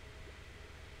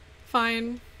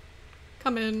 Fine.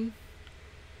 Come in.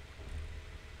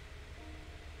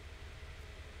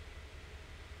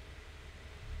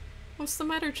 What's the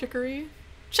matter, Chicory?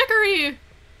 Chicory!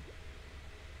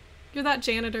 You're that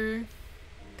janitor.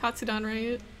 Katsudan,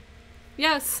 right?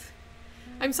 Yes.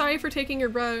 I'm sorry for taking your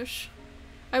brush.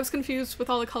 I was confused with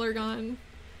all the color gone.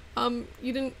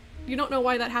 You don't know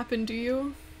why that happened, do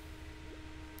you?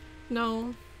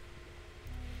 No.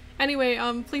 Anyway,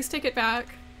 please take it back.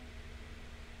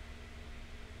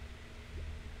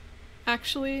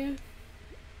 Actually,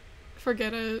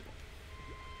 forget it.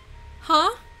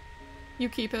 Huh? You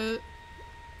keep it.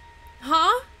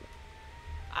 Huh?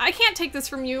 I can't take this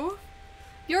from you.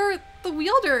 You're the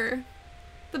wielder.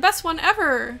 The best one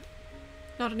ever.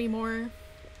 Not anymore.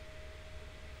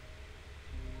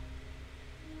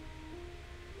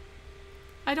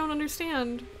 I don't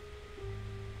understand.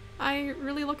 I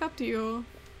really look up to you.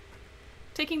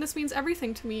 Taking this means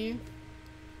everything to me.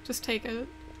 Just take it.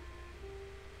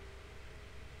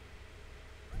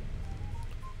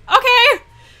 Okay!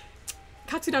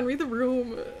 Katsudan, read the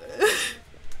room.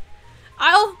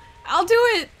 I'll do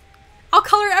it! I'll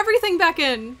color everything back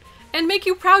in! And make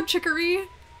you proud, Chicory!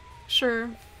 Sure.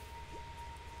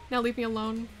 Now leave me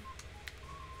alone.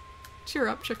 Cheer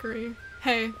up, Chicory.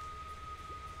 Hey.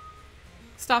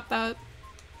 Stop that.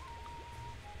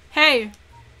 Hey!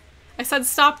 I said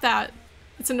stop that.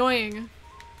 It's annoying.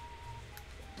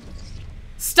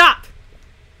 Stop!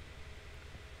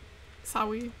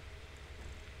 Sawi.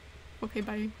 Okay,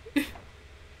 bye.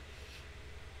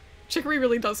 Chicory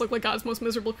really does look like God's most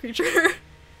miserable creature.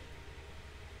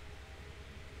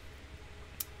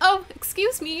 Oh,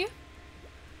 excuse me.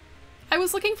 I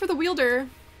was looking for the wielder,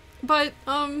 but,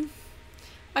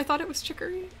 I thought it was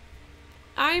Chicory.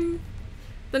 I'm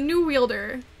the new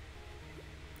wielder.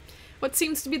 What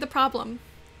seems to be the problem?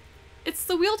 It's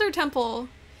the wielder temple.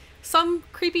 Some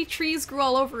creepy trees grew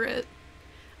all over it.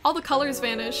 All the colors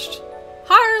vanished.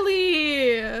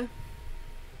 Harley!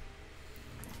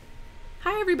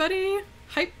 Hi everybody!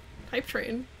 Hype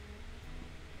train.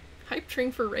 Hype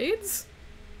train for raids?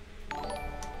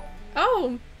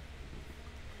 Oh!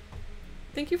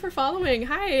 Thank you for following.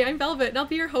 Hi, I'm Velvet and I'll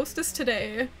be your hostess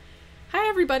today. Hi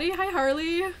everybody, hi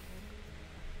Harley.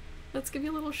 Let's give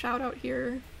you a little shout out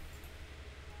here.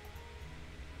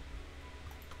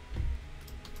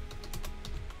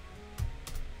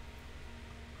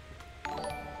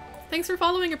 Thanks for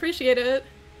following, appreciate it.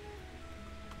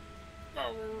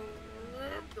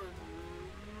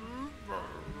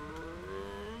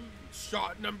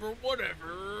 Shot number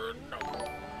whatever.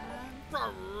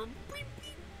 Beep,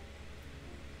 beep.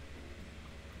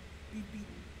 Beep, beep.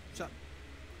 Shot.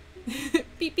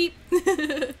 Beep beep.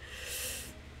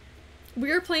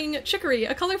 We are playing Chicory,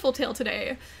 a colorful tale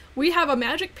today. We have a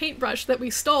magic paintbrush that we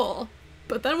stole,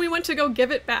 but then we went to go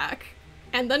give it back.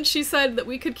 And then she said that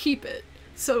we could keep it.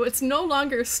 So it's no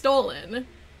longer stolen.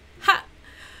 Ha!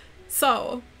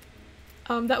 So,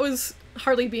 that was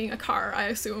Harley being a car, I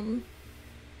assume.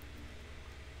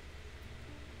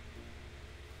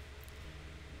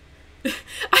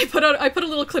 I put a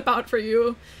little clip out for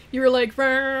you. You were like,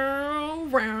 row,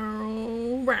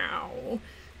 row, row.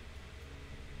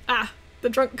 Ah, the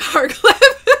drunk car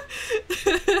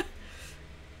clip.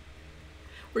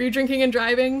 Were you drinking and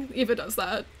driving? Eva does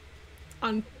that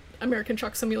on American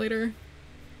Truck Simulator.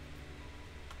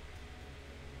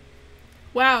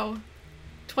 Wow,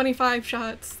 25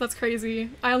 shots. That's crazy.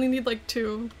 I only need like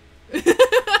 2.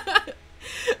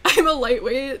 I'm a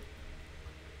lightweight.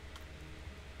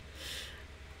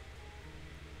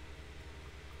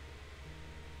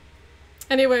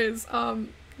 Anyways,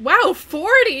 wow,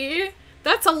 40?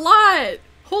 That's a lot!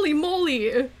 Holy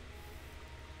moly!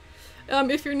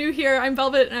 If you're new here, I'm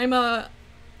Velvet and I'm a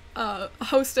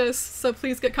hostess, so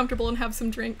please get comfortable and have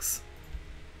some drinks.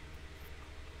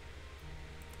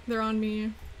 They're on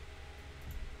me.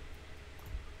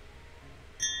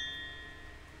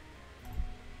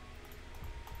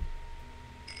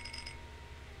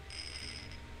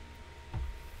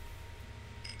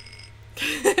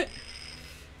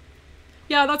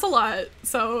 Yeah, that's a lot.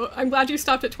 So I'm glad you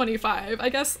stopped at 25. I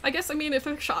guess I mean if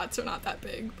the shots are not that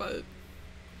big, but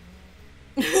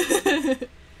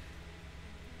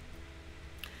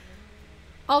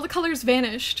all the colors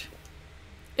vanished.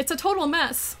 It's a total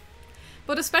mess.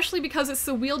 But especially because it's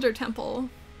the Wielder Temple.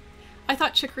 I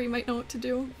thought Chicory might know what to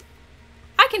do.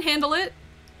 I can handle it!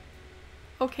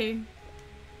 Okay.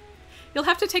 You'll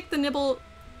have to take the Nibble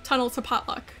tunnel to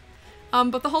Potluck.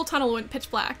 But the whole tunnel went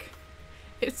pitch black.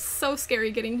 It's so scary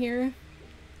getting here.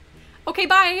 Okay,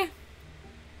 bye!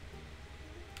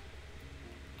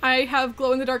 I have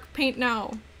glow-in-the-dark paint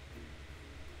now.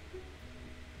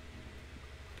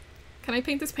 Can I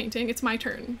paint this painting? It's my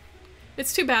turn.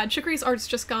 It's too bad. Chicory's art's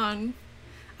just gone.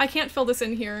 I can't fill this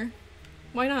in here.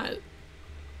 Why not?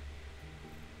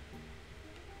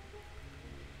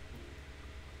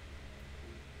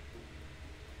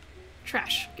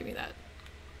 Trash. Give me that.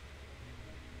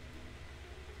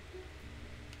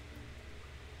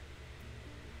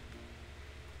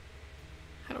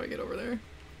 do I get over there?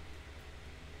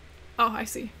 Oh, I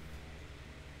see.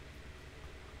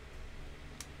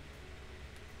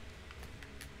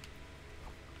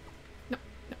 No,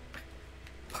 no.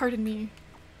 Pardon me.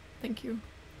 Thank you.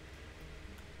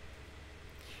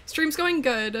 Stream's going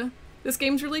good. This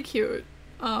game's really cute.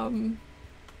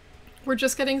 We're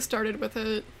just getting started with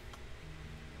it.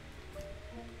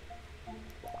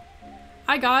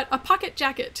 I got a pocket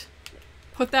jacket.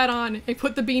 Put that on. I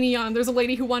put the beanie on. There's a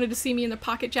lady who wanted to see me in a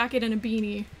pocket jacket and a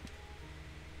beanie.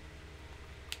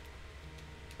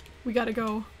 We gotta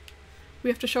go. We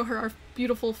have to show her our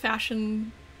beautiful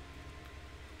fashion.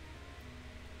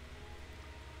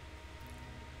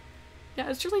 Yeah,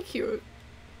 it's really cute.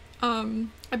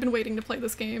 I've been waiting to play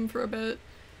this game for a bit,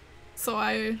 so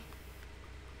I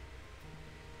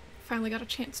finally got a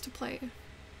chance to play.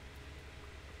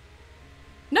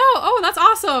 No! Oh, that's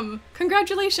awesome!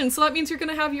 Congratulations! So that means you're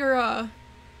gonna have your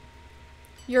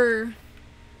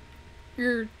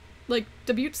like,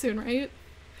 debut soon, right?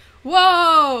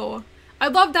 Whoa! I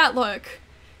love that look!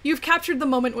 You've captured the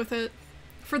moment with it.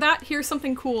 For that, here's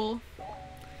something cool.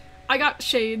 I got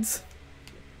shades.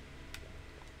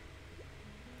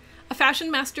 A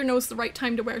fashion master knows the right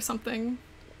time to wear something.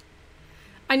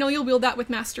 I know you'll wield that with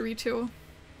mastery too.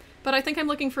 But I think I'm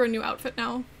looking for a new outfit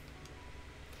now.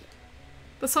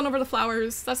 The sun over the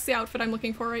flowers, that's the outfit I'm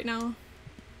looking for right now.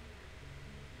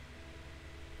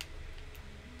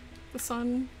 The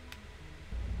sun.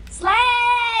 Slay!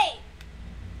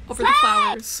 Over the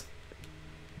flowers.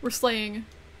 We're slaying.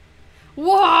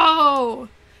 Whoa!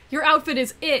 Your outfit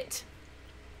is it!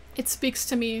 It speaks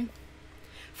to me.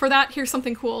 For that, here's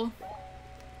something cool.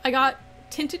 I got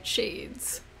tinted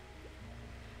shades.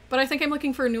 But I think I'm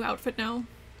looking for a new outfit now.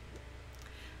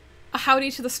 A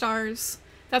howdy to the stars.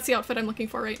 That's the outfit I'm looking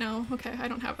for right now. Okay, I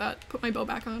don't have that. Put my bow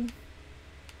back on.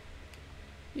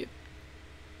 Yeah.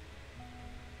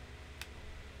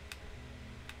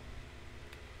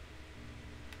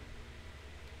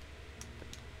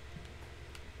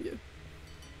 Yeah.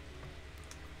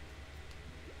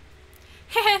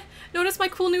 Heh! Notice my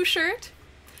cool new shirt?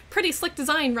 Pretty slick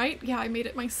design, right? Yeah, I made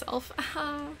it myself.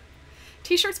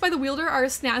 T-shirts by the wielder are a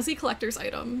snazzy collector's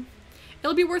item.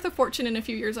 It'll be worth a fortune in a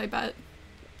few years, I bet.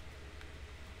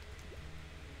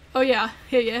 Oh yeah,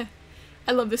 yeah.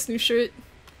 I love this new shirt.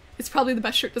 It's probably the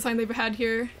best shirt design they've had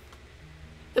here.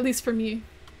 At least for me.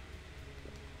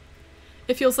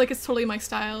 It feels like it's totally my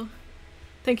style.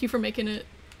 Thank you for making it.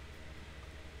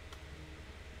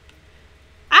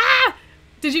 Ah!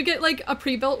 Did you get like a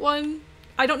pre-built one?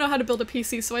 I don't know how to build a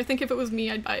PC, so I think if it was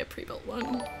me, I'd buy a pre-built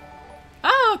one.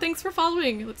 Oh, thanks for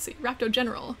following. Let's see, Rapto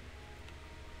General.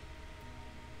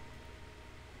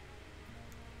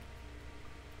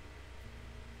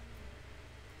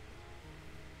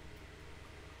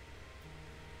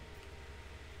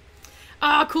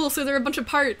 Ah, cool, so there are a bunch of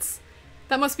parts.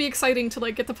 That must be exciting to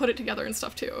like get to put it together and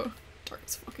stuff too. Dark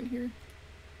as fucking here.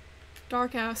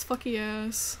 Dark ass, fucky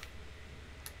ass.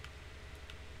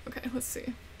 Okay, let's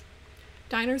see.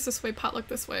 Diners this way, potluck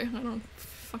this way. I don't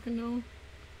fucking know.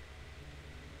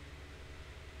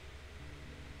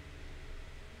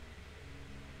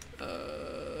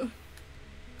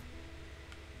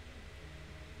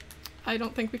 I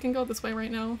don't think we can go this way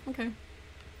right now. Okay.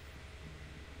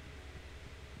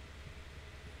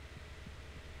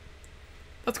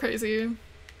 That's crazy.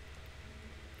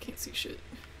 Can't see shit.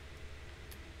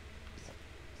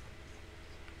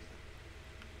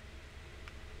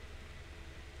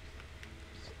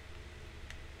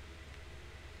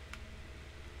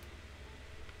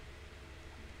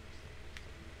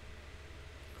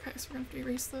 Okay, so we're gonna have to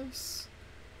erase this.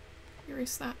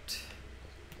 Erase that.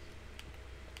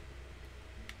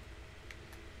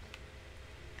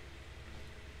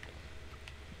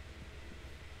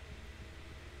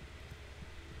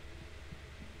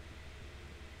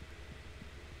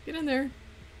 Get in there.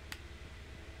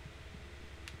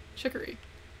 Chicory.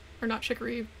 Or not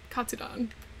Chicory, Katsudan.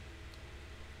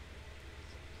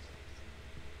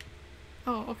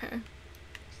 Oh, okay.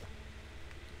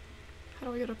 How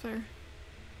do I get up there?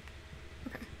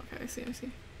 Okay, okay, I see, I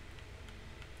see.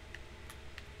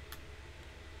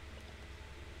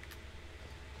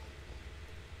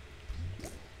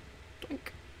 Doink.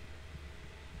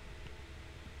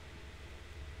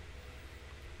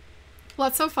 Well,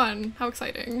 that's so fun. How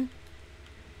exciting.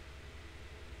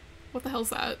 What the hell's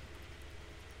that?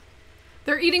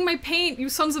 They're eating my paint, you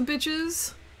sons of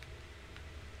bitches!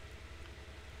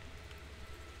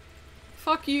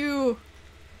 Fuck you!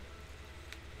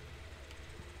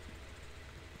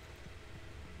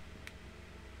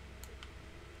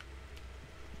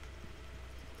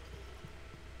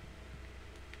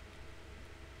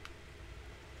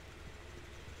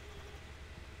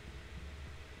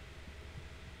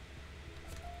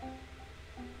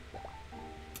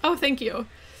 Oh, thank you.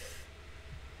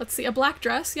 Let's see, a black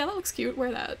dress. Yeah, that looks cute.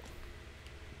 Wear that.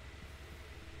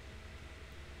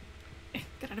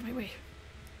 Get out of my way.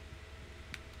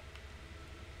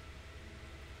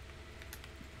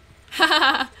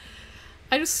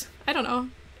 I don't know.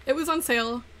 It was on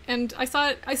sale, and I saw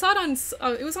it on,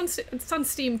 it's on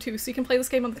Steam too, so you can play this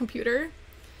game on the computer.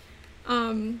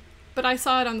 But I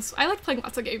saw it on, I like playing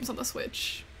lots of games on the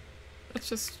Switch. That's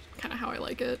just kind of how I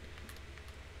like it.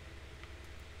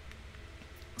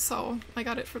 So, I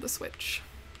got it for the Switch.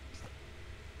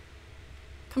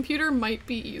 Computer might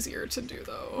be easier to do,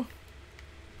 though.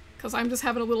 Because I'm just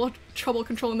having a little trouble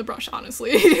controlling the brush,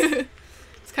 honestly.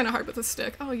 It's kind of hard with the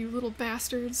stick. Oh, you little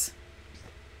bastards.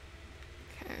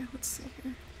 Okay, let's see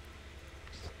here.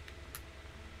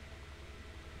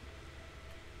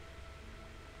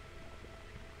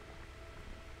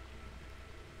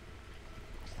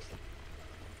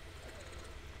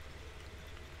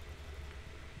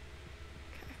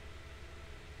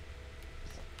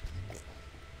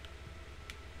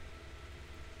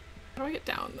 How do I get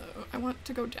down, though? I want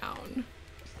to go down.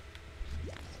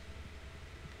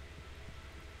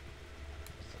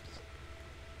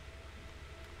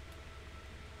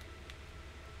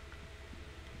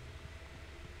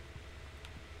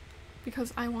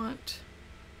 Because I want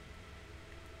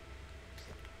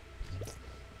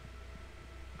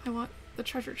the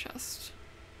treasure chest.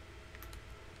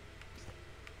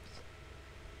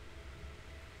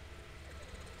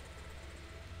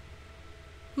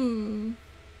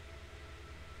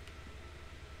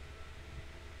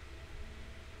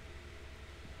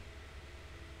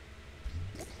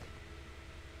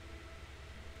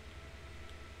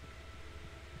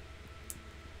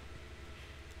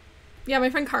 Yeah, my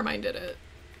friend Carmine did it.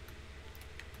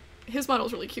 His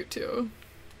model's really cute too.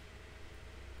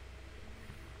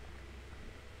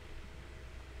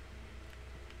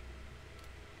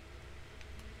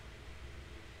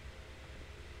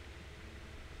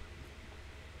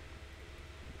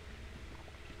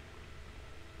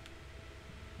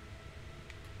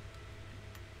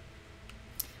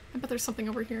 I bet there's something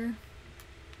over here.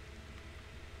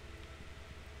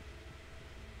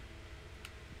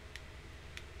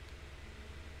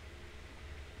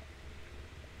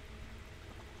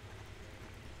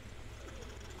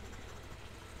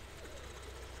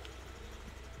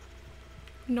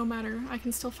 No matter, I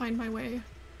can still find my way.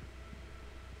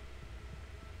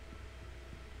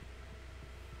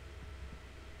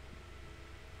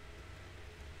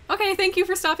 Okay, thank you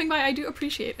for stopping by. I do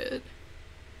appreciate it.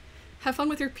 Have fun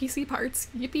with your PC parts.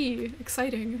 Yippee!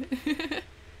 Exciting.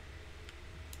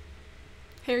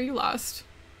 Hey, are you lost?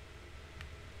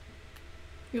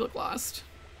 You look lost.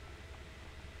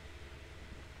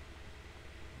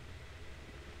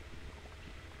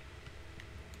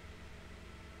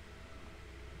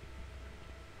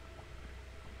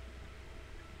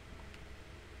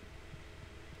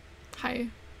 Hi.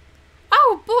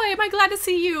 Oh boy, am I glad to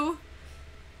see you!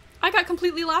 I got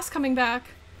completely lost coming back.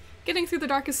 Getting through the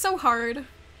dark is so hard,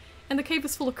 and the cave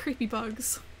is full of creepy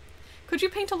bugs. Could you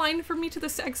paint a line for me to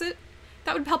this exit?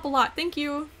 That would help a lot, thank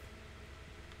you.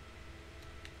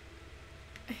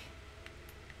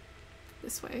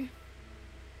 This way.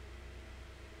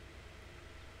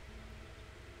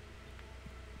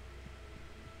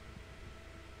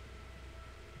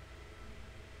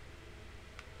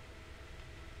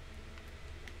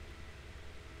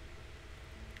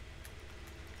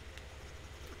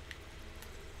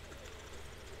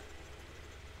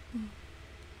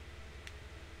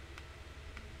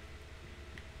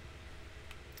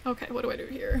 Okay, what do I do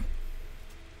here?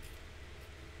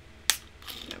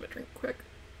 Have a drink quick.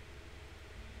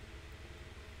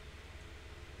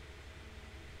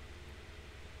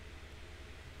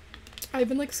 I've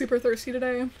been like super thirsty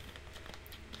today.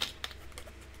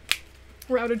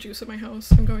 We're out of juice at my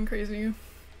house. I'm going crazy.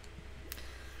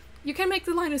 You can make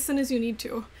the line as thin as you need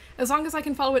to, as long as I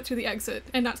can follow it to the exit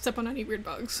and not step on any weird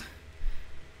bugs.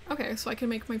 Okay, so I can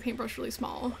make my paintbrush really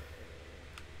small.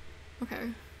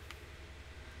 Okay.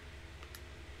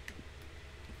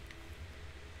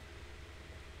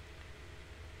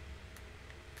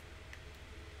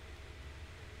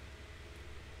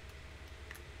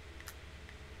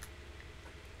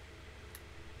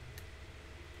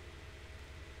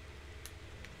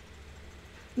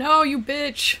 No, you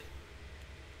bitch!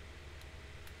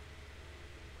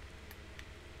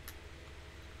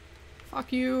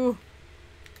 Fuck you.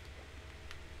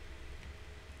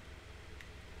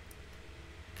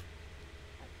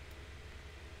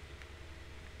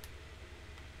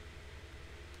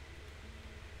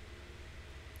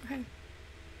 Okay.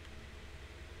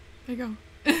 There you go.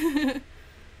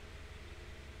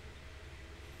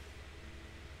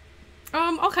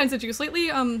 all kinds of juice.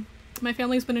 Lately, my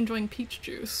family's been enjoying peach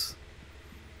juice,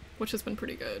 which has been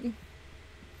pretty good.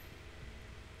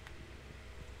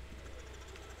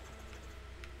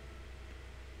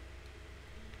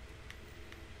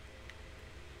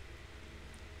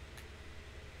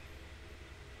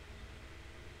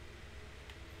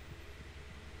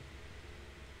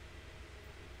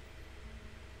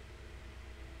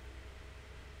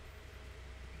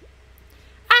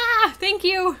 Ah, thank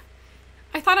you!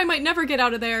 I thought I might never get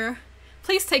out of there.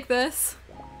 Please take this.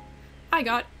 I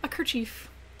got a kerchief.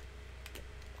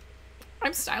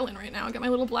 I'm styling right now. I got my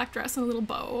little black dress and a little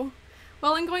bow.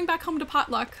 Well, I'm going back home to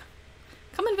Potluck.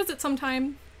 Come and visit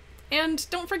sometime. And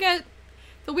don't forget,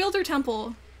 the Wielder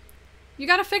Temple. You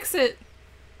gotta fix it.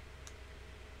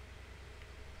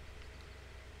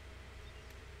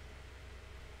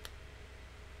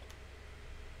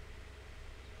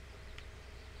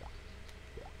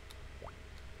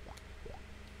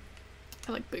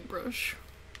 I like big brush.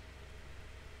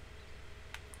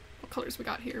 What colors we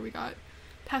got here? We got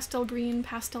pastel green,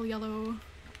 pastel yellow,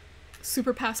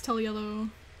 super pastel yellow,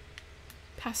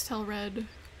 pastel red.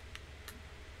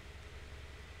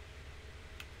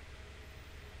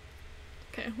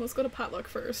 Okay, let's go to Potluck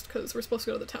first, because we're supposed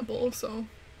to go to the temple, so...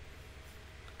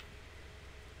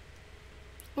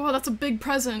 Oh, that's a big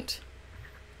present!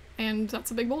 And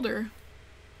that's a big boulder.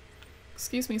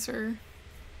 Excuse me, sir.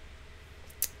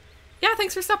 Yeah,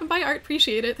 thanks for stopping by, Art.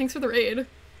 Appreciate it. Thanks for the raid.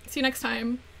 See you next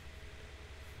time.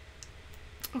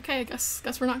 Okay, I guess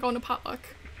we're not going to Potluck.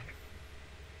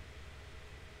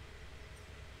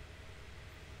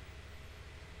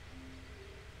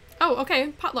 Oh, okay,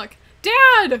 Potluck.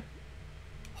 Dad!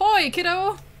 Hoi,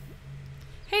 kiddo!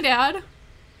 Hey, Dad.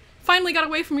 Finally got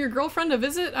away from your girlfriend to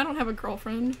visit? I don't have a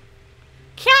girlfriend.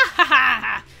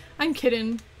 Kya! I'm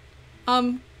kidding.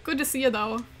 Good to see you,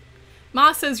 though.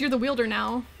 Ma says you're the wielder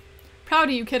now. Proud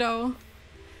of you, kiddo.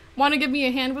 Want to give me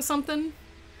a hand with something?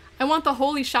 I want the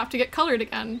holy shop to get colored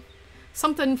again.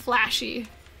 Something flashy.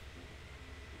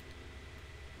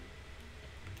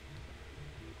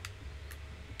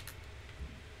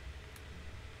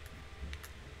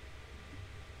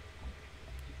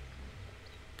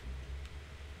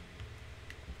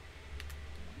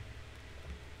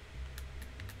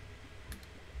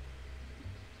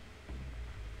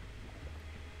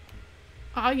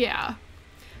 Oh yeah.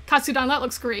 Katsudan, that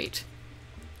looks great.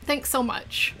 Thanks so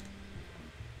much.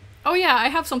 Oh yeah, I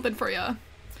have something for you.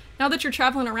 Now that you're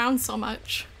traveling around so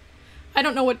much. I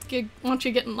don't know what wants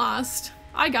you getting lost.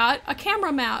 I got a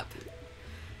camera map.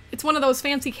 It's one of those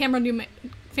fancy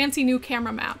new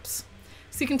camera maps.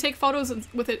 So you can take photos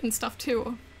with it and stuff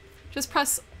too. Just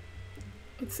press,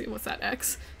 let's see, what's that,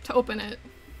 X, to open it.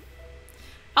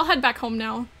 I'll head back home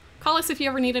now. Call us if you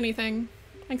ever need anything.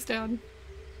 Thanks, Dad.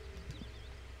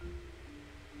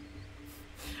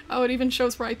 Oh, it even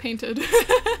shows where I painted.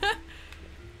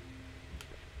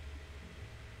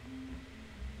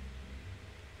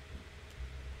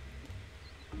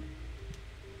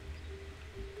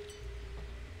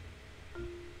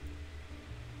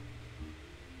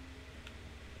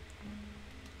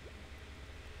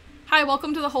 Hi,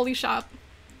 welcome to the Holy Shop.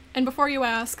 And before you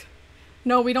ask,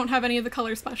 no, we don't have any of the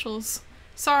color specials.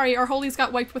 Sorry, our holies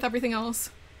got wiped with everything else.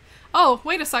 Oh,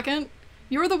 wait a second.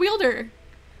 You're the wielder.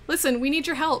 Listen, we need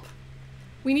your help.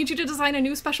 We need you to design a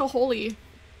new special holy.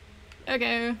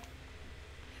 Okay.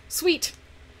 Sweet.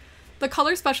 The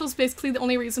color special is basically the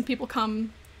only reason people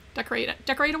come.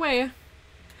 Decorate away.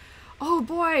 Oh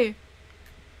boy.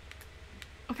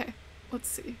 Okay, let's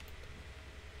see.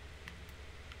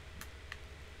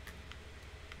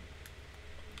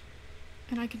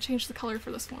 And I can change the color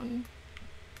for this one.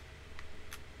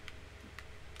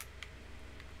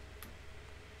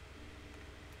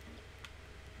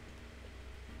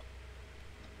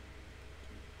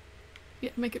 Yeah,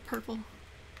 make it purple.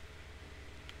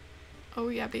 Oh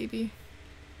yeah, baby.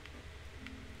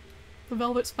 The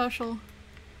Velvet Special.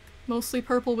 Mostly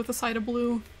purple with a side of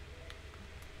blue.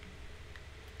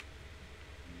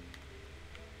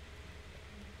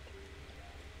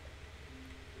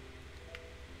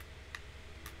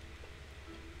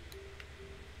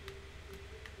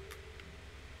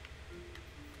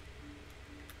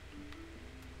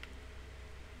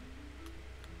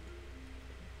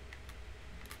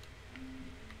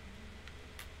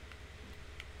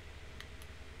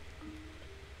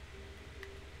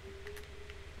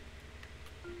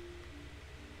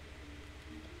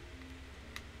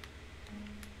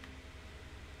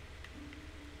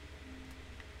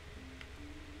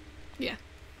 Yeah.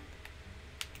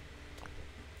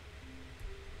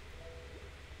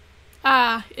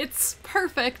 Ah, it's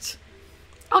perfect.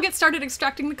 I'll get started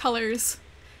extracting the colors.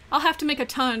 I'll have to make a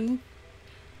ton.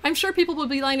 I'm sure people will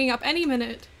be lining up any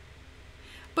minute.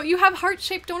 But you have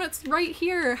heart-shaped donuts right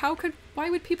here. Why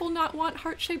would people not want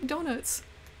heart-shaped donuts?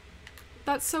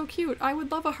 That's so cute. I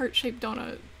would love a heart-shaped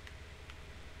donut.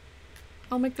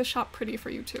 I'll make the shop pretty for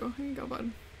you too. Here you go,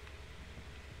 bud.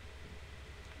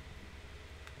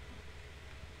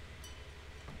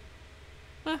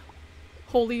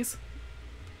 Holies.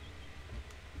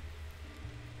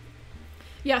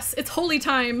 Yes, it's holy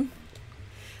time.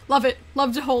 Love it.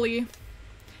 Love to holy.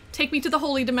 Take me to the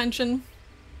holy dimension.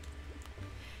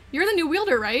 You're the new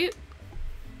wielder, right?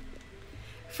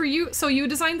 So you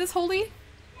designed this holy?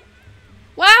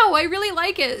 Wow, I really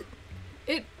like it.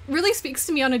 It really speaks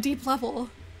to me on a deep level.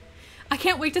 I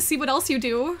can't wait to see what else you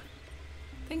do.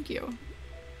 Thank you.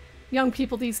 Young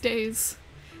people these days.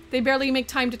 They barely make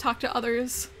time to talk to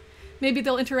others. Maybe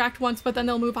they'll interact once, but then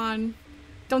they'll move on.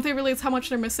 Don't they realize how much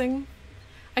they're missing?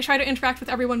 I try to interact with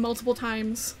everyone multiple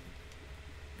times.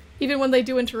 Even when they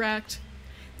do interact,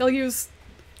 they'll use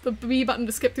the B button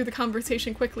to skip through the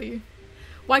conversation quickly.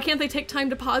 Why can't they take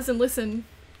time to pause and listen?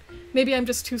 Maybe I'm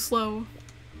just too slow.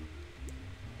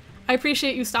 I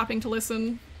appreciate you stopping to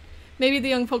listen. Maybe the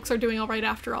young folks are doing alright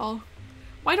after all.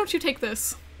 Why don't you take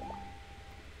this?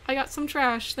 I got some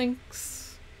trash, thanks.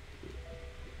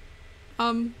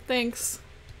 Thanks.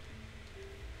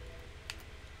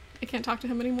 I can't talk to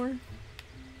him anymore.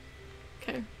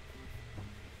 Okay.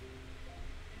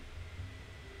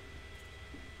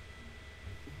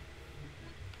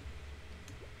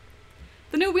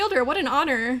 The new wielder, what an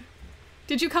honor.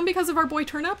 Did you come because of our boy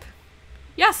Turnip?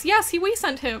 Yes, we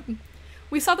sent him.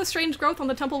 We saw the strange growth on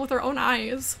the temple with our own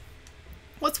eyes.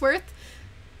 What's worse,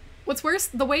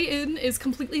 the way in is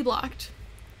completely blocked.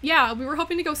 Yeah, we were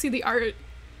hoping to go see the art.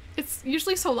 It's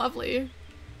usually so lovely.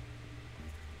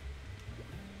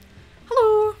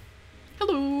 Hello.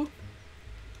 Hello.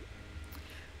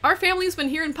 Our family's been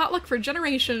here in Potluck for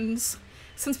generations,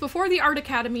 since before the Art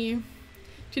Academy.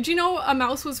 Did you know a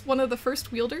mouse was one of the first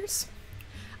wielders?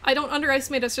 I don't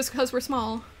underestimate us just because we're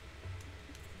small.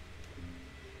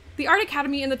 The Art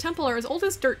Academy and the temple are as old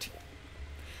as dirt.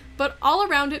 But all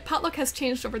around it, Potluck has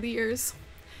changed over the years.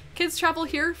 Kids travel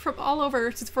here from all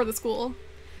over for the school.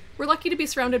 We're lucky to be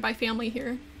surrounded by family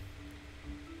here.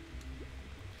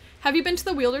 Have you been to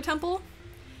the Wielder Temple?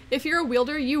 If you're a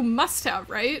wielder, you must have,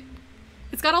 right?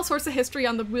 It's got all sorts of history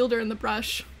on the wielder and the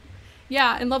brush.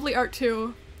 Yeah, and lovely art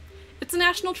too. It's a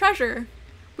national treasure.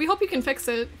 We hope you can fix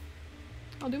it.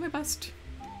 I'll do my best.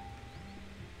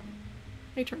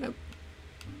 Hey, Turnip.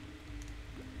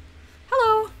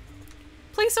 Hello!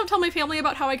 Please don't tell my family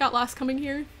about how I got lost coming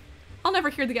here. I'll never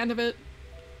hear the end of it.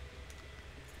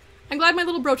 I'm glad my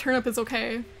little bro Turnip is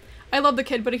okay. I love the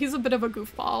kid, but he's a bit of a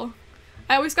goofball.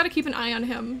 I always gotta keep an eye on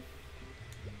him.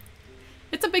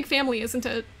 It's a big family, isn't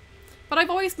it? But I've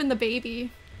always been the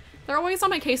baby. They're always on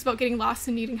my case about getting lost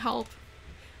and needing help.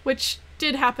 Which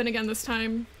did happen again this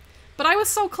time. But I was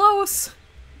so close!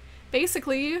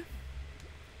 Basically,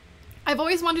 I've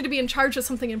always wanted to be in charge of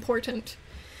something important.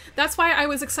 That's why I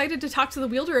was excited to talk to the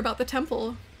wielder about the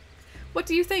temple. What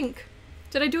do you think?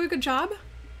 Did I do a good job?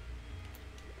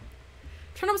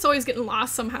 Turnip's always getting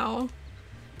lost somehow.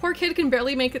 Poor kid can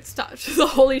barely make it to the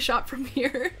holy shop from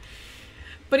here.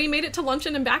 But he made it to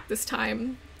luncheon and back this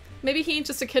time. Maybe he ain't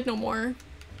just a kid no more.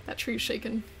 That tree's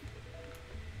shaking.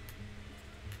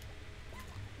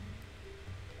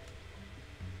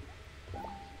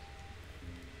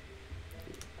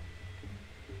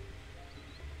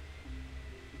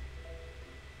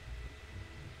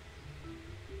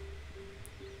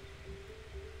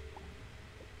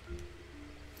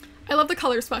 I love the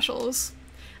color specials.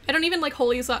 I don't even like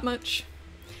holies that much.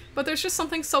 But there's just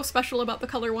something so special about the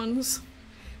color ones.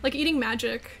 Like eating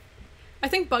magic. I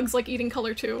think bugs like eating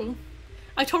color too.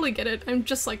 I totally get it. I'm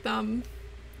just like them.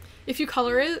 If you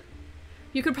color it,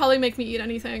 you could probably make me eat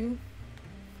anything.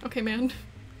 Okay, man.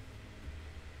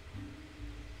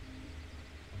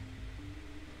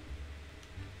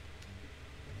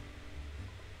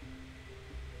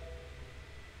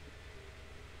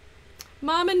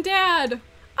 Mom and Dad!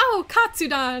 Oh,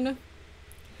 Katsudan!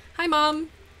 Hi, Mom.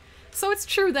 So it's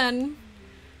true then.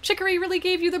 Chicory really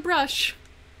gave you the brush.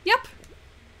 Yep.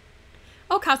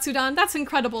 Oh, Katsudan, that's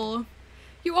incredible.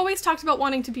 You always talked about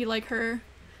wanting to be like her.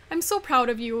 I'm so proud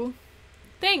of you.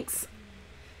 Thanks.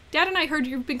 Dad and I heard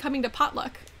you've been coming to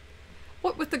Potluck.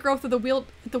 What with the growth of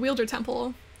the Wielder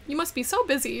Temple? You must be so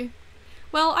busy.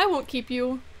 Well, I won't keep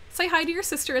you. Say hi to your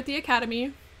sister at the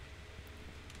academy.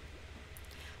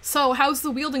 So, how's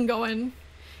the wielding going?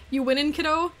 You winning,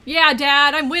 kiddo? Yeah,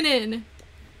 Dad, I'm winning!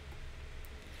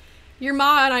 Your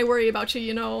ma and I worry about you,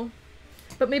 you know.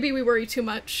 But maybe we worry too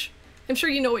much. I'm sure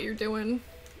you know what you're doing.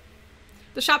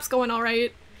 The shop's going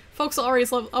alright. Folks will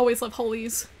always love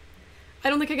holies. I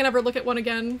don't think I can ever look at one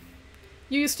again.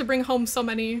 You used to bring home so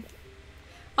many.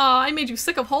 Aw, I made you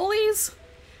sick of holies?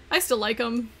 I still like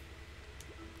them.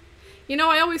 You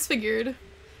know, I always figured,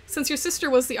 since your sister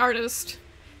was the artist,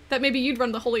 that maybe you'd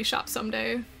run the holy shop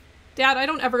someday. Dad, I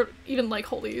don't ever even like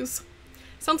holies.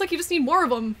 Sounds like you just need more of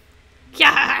them.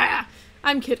 Yeah,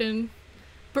 I'm kidding.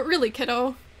 But really,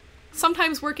 kiddo,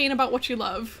 sometimes work ain't about what you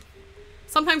love.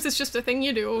 Sometimes it's just a thing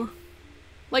you do.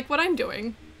 Like what I'm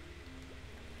doing.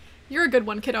 You're a good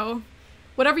one, kiddo.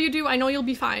 Whatever you do, I know you'll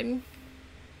be fine.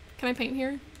 Can I paint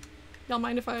here? Y'all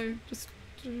mind if I just...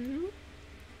 There.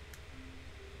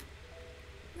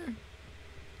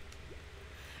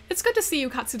 It's good to see you,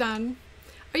 Katsudan.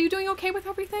 Are you doing okay with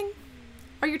everything?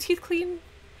 Are your teeth clean?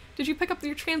 Did you pick up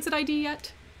your transit ID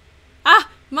yet? Ah!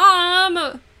 Mom!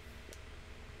 Oh,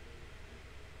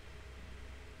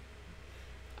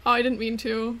 I didn't mean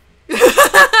to.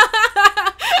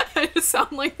 I just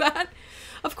sound like that.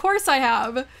 Of course I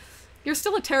have. You're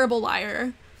still a terrible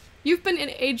liar. You've been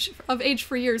of age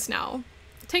for years now.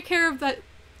 Take care of that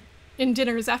in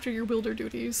dinners after your wielder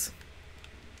duties.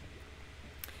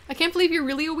 I can't believe you're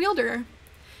really a wielder.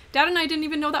 Dad and I didn't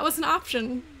even know that was an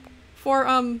option for,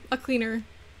 a cleaner.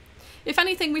 If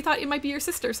anything, we thought it might be your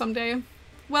sister someday.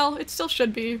 Well, it still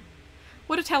should be.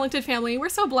 What a talented family. We're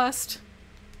so blessed.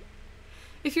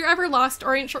 If you're ever lost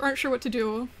or aren't sure what to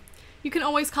do, you can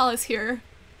always call us here.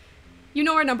 You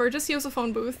know our number, just use a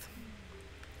phone booth.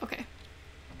 Okay.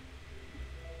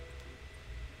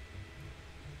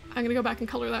 I'm gonna go back and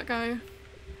color that guy.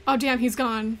 Oh damn, he's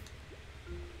gone.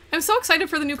 I'm so excited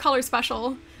for the new color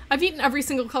special. I've eaten every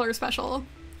single color special.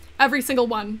 Every single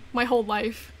one, my whole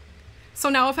life. So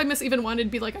now if I miss even one,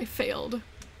 it'd be like I failed.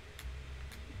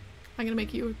 I'm gonna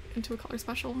make you into a color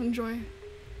special. Enjoy.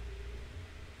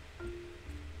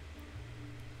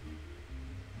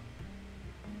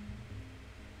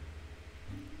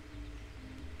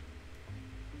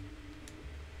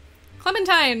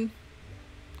 Clementine!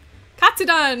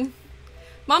 Katsudan!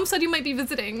 Mom said you might be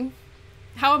visiting.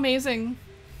 How amazing.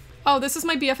 Oh, this is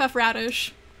my BFF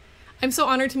Radish. I'm so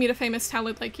honored to meet a famous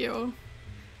talent like you.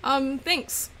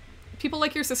 Thanks. People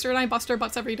like your sister and I bust our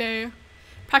butts every day,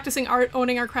 practicing art,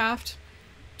 owning our craft,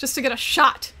 just to get a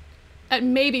shot at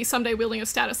maybe someday wielding a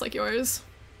status like yours.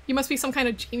 You must be some kind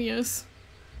of genius.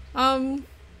 Come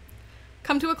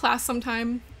to a class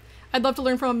sometime. I'd love to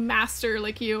learn from a master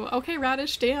like you. Okay,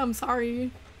 Radish, damn, sorry.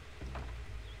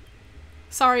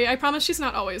 Sorry, I promise she's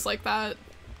not always like that.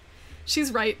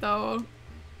 She's right, though.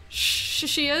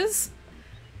 She is?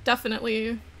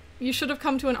 Definitely. You should have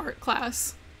come to an art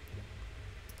class.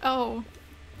 Oh.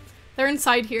 They're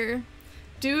inside here.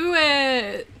 Do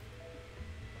it!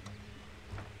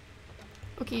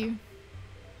 Okay.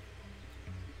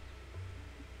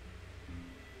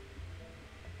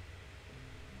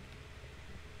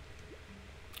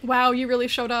 Wow, you really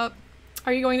showed up.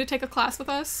 Are you going to take a class with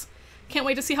us? Can't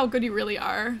wait to see how good you really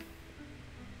are.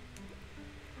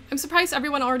 I'm surprised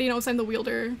everyone already knows I'm the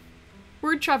wielder.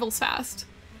 Word travels fast.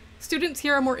 Students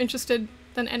here are more interested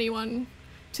than anyone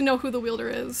to know who the wielder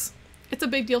is. It's a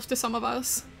big deal to some of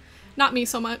us. Not me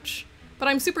so much, but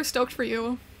I'm super stoked for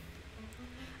you.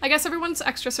 I guess everyone's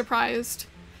extra surprised,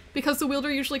 because the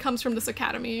wielder usually comes from this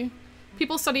academy.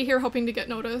 People study here hoping to get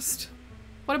noticed.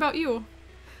 What about you?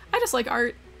 I just like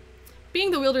art.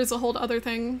 Being the wielder is a whole other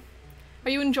thing. Are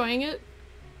you enjoying it?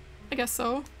 I guess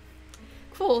so.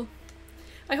 Cool.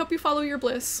 I hope you follow your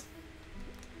bliss.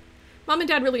 Mom and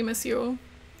Dad really miss you.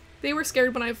 They were scared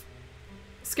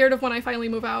of when I finally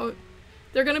move out.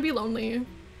 They're gonna be lonely.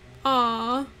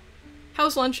 Aww.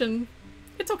 How's luncheon?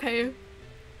 It's okay.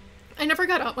 I never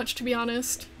got out much, to be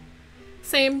honest.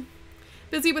 Same.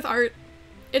 Busy with art.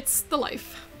 It's the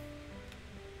life.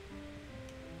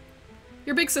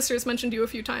 Your big sister's mentioned you a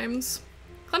few times.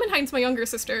 Clementine's my younger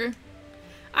sister.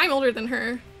 I'm older than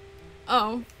her.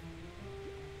 Oh.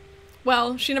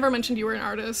 Well, she never mentioned you were an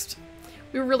artist.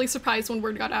 We were really surprised when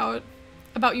word got out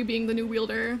about you being the new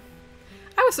wielder.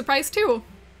 I was surprised too.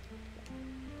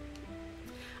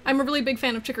 I'm a really big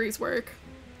fan of Chicory's work.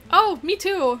 Oh, me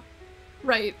too.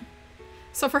 Right.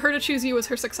 So for her to choose you as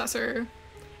her successor,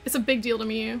 it's a big deal to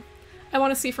me. I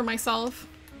want to see for myself.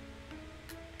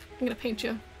 I'm gonna paint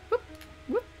you. Whoop,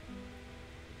 whoop.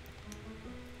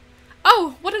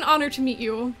 Oh, what an honor to meet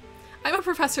you. I'm a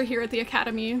professor here at the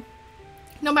academy.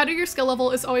 No matter your skill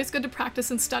level, it's always good to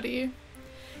practice and study.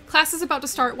 Class is about to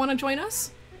start. Want to join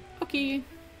us? Okay.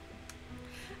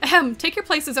 Ahem, take your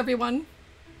places, everyone.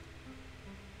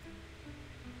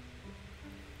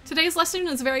 Today's lesson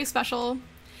is very special.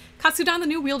 Katsudan, the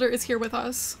new wielder, is here with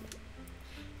us.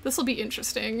 This will be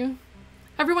interesting.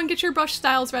 Everyone get your brush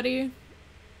styles ready.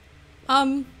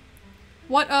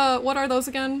 What are those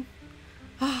again?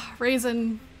 Ah,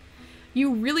 raisin.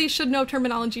 You really should know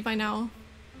terminology by now.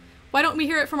 Why don't we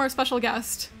hear it from our special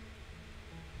guest?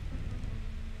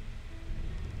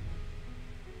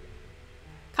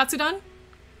 Katsudan?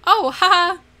 Oh,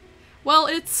 haha! Well,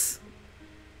 it's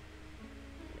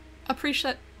a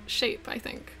preset shape, I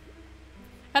think.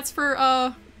 That's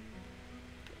for,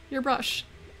 your brush.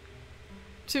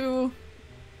 To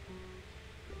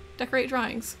decorate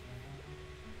drawings.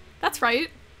 That's right.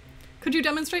 Could you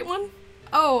demonstrate one?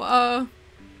 Oh,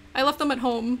 I left them at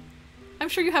home. I'm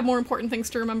sure you have more important things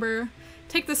to remember.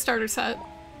 Take this starter set.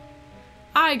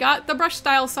 I got the brush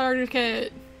style starter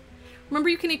kit. Remember,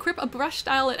 you can equip a brush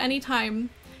style at any time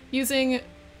using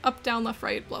up, down, left,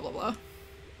 right, blah, blah, blah.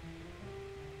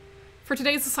 For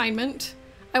today's assignment,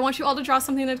 I want you all to draw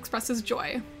something that expresses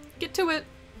joy. Get to it.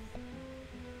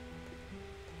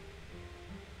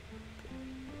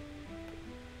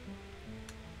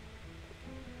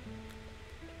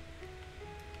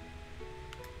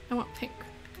 I want pink.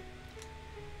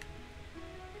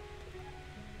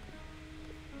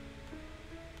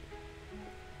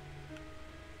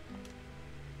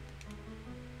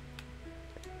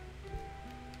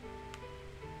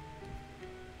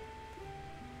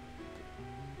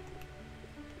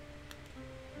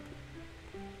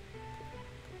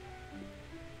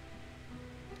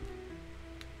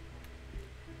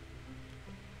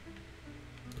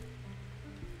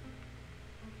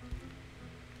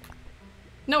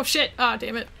 No shit! Ah,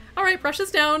 damn it. Alright, brushes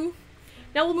down.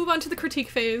 Now we'll move on to the critique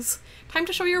phase. Time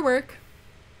to show your work.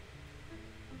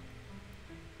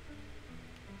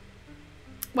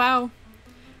 Wow.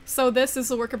 So this is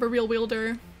the work of a real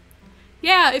wielder.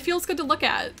 Yeah, it feels good to look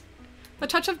at. The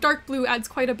touch of dark blue adds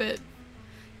quite a bit.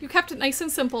 You kept it nice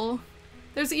and simple.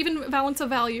 There's even balance of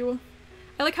value.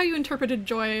 I like how you interpreted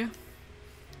joy.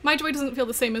 My joy doesn't feel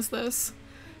the same as this,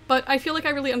 but I feel like I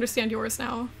really understand yours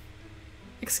now.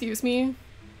 Excuse me?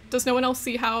 Does no one else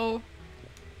see how...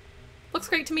 Looks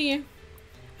great to me.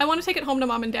 I want to take it home to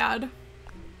Mom and Dad.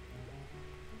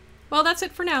 Well, that's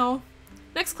it for now.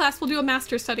 Next class we'll do a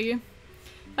master study.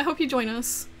 I hope you join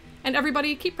us. And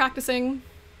everybody, keep practicing.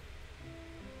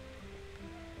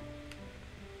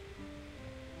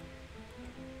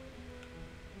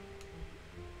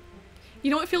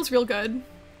 You know what feels real good?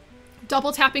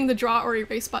 Double tapping the draw or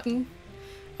erase button.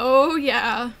 Oh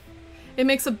yeah. It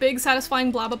makes a big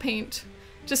satisfying blob of paint.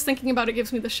 Just thinking about it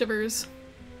gives me the shivers.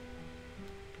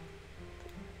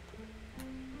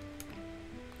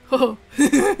 Oh.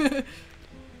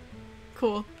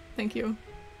 Cool. Thank you.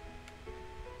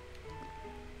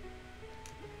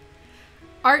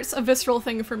 Art's a visceral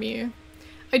thing for me.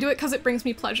 I do it because it brings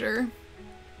me pleasure.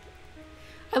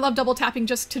 I love double tapping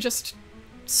just to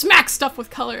smack stuff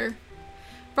with color.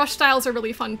 Brush styles are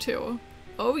really fun too.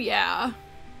 Oh yeah.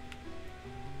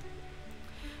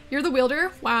 You're the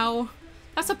wielder? Wow.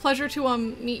 That's a pleasure to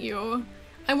meet you.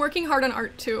 I'm working hard on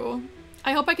art too.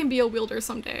 I hope I can be a wielder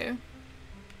someday.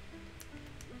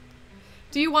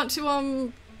 Do you want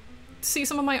to see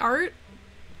some of my art?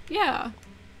 Yeah.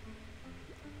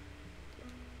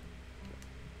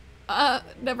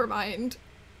 Never mind.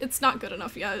 It's not good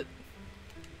enough yet.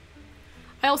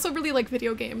 I also really like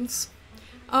video games.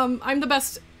 I'm the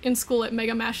best in school at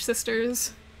Mega Mash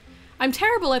Sisters. I'm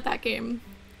terrible at that game.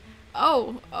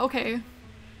 Oh, okay.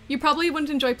 You probably wouldn't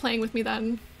enjoy playing with me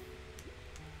then.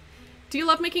 Do you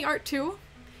love making art too?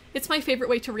 It's my favorite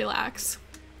way to relax.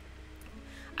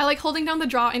 I like holding down the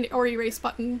draw and or erase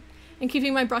button and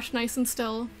keeping my brush nice and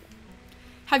still.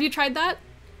 Have you tried that?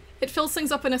 It fills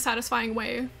things up in a satisfying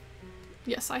way.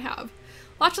 Yes, I have.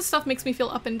 Lots of stuff makes me feel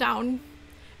up and down.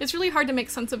 It's really hard to make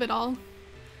sense of it all.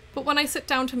 But when I sit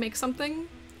down to make something,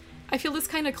 I feel this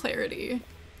kind of clarity.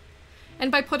 And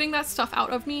by putting that stuff out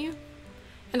of me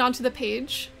and onto the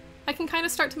page, I can kind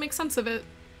of start to make sense of it.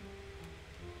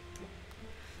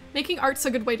 Making art's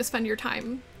a good way to spend your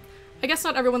time. I guess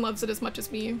not everyone loves it as much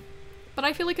as me, but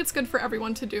I feel like it's good for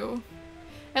everyone to do.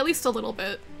 At least a little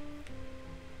bit.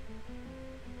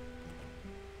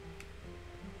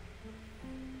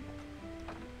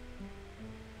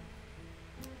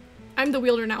 I'm the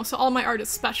wielder now, so all my art is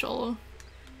special.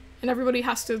 And everybody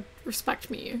has to respect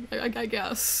me, I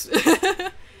guess.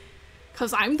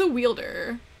 'Cause I'm the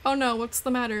wielder. Oh no, what's the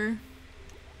matter?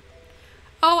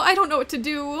 Oh, I don't know what to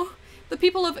do. The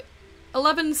people of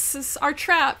 11 are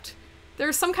trapped.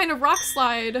 There's some kind of rock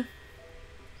slide.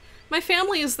 My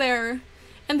family is there,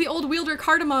 and the old wielder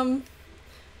Cardamom.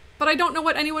 But I don't know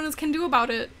what anyone can do about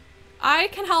it. I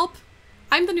can help.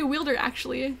 I'm the new wielder,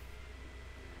 actually.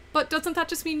 But doesn't that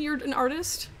just mean you're an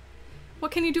artist?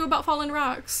 What can you do about fallen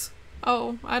rocks?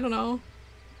 Oh, I don't know.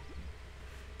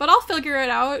 but I'll figure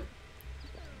it out.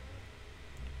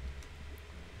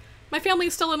 My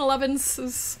family's still in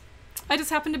 11s. I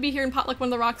just happened to be here in Potluck when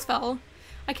the rocks fell.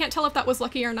 I can't tell if that was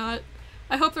lucky or not.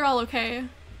 I hope they're all okay.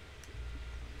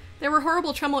 There were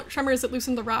horrible tremors that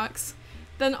loosened the rocks.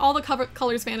 Then all the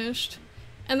colors vanished.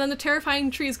 And then the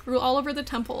terrifying trees grew all over the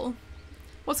temple.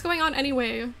 What's going on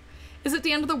anyway? Is it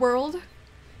the end of the world?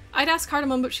 I'd ask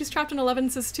Cardamom, but she's trapped in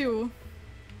 11s too.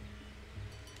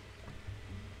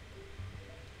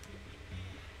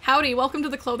 Howdy, welcome to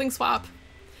the clothing swap.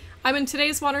 I'm in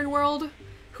today's modern world.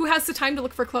 Who has the time to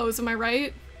look for clothes, am I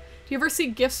right? Do you ever see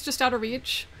gifts just out of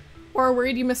reach? Or are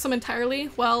worried you missed them entirely?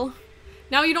 Well,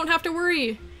 now you don't have to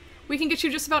worry. We can get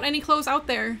you just about any clothes out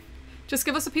there. Just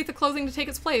give us a piece of clothing to take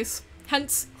its place.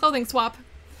 Hence, clothing swap.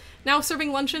 Now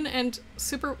serving luncheon and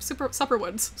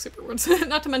supperwoods,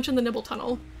 not to mention the nibble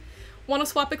tunnel. Want to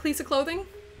swap a piece of clothing?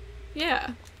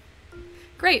 Yeah.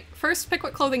 Great, first pick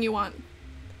what clothing you want.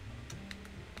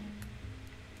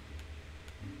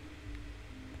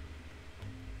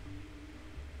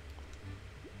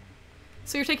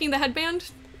 So you're taking the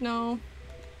headband? No.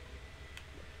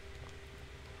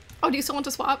 Oh, do you still want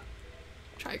to swap?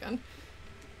 Try again.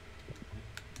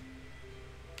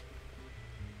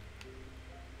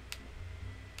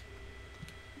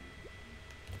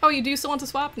 Oh, you do still want to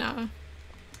swap? Nah.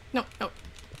 No, no.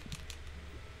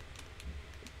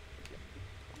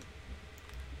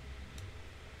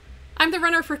 I'm the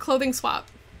runner for clothing swap.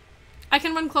 I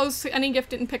can run clothes to any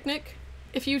gift and picnic.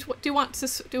 If you do want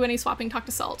to do any swapping, talk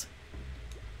to Salt.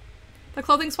 The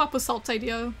clothing swap was Salt's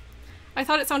idea. I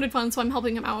thought it sounded fun, so I'm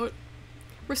helping him out.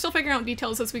 We're still figuring out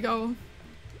details as we go.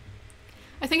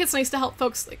 I think it's nice to help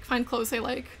folks like find clothes they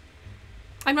like.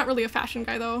 I'm not really a fashion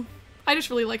guy though. I just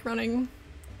really like running.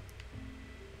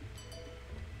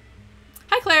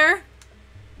 Hi Claire!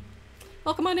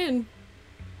 Welcome on in.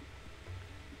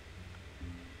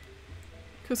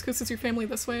 Couscous is your family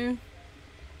this way.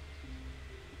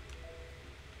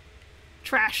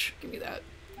 Trash, give me that.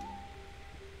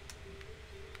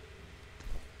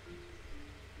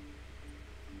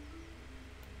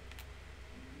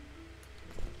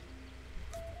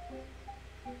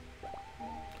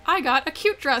 I got a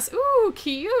cute dress. Ooh,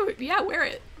 cute. Yeah, wear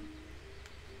it.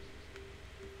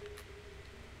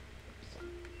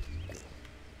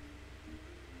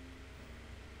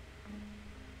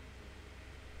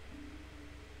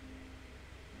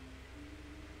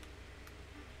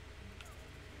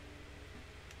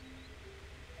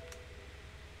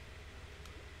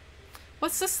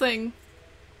 What's this thing?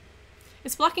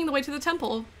 It's blocking the way to the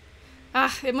temple.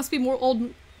 Ah, it must be more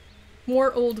old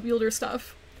wielder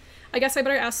stuff. I guess I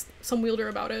better ask some wielder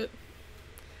about it.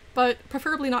 But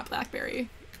preferably not Blackberry.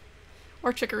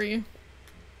 Or Chicory.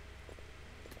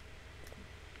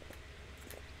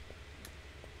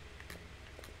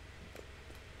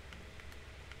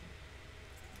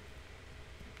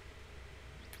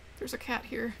 There's a cat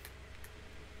here.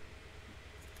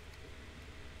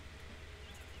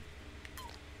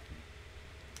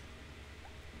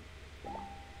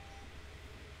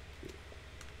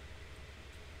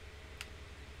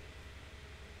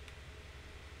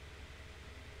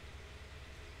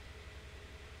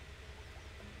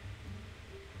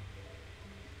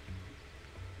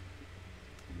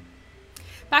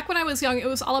 Back when I was young, it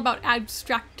was all about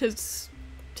abstractism.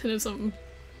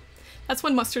 That's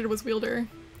when Mustard was wielder.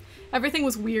 Everything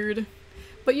was weird.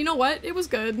 But you know what? It was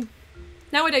good.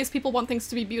 Nowadays, people want things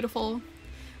to be beautiful.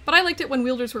 But I liked it when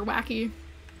wielders were wacky.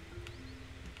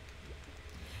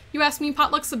 You asked me,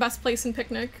 Potluck's the best place in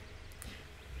picnic.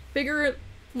 Bigger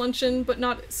luncheon, but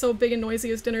not so big and noisy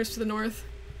as dinners to the north.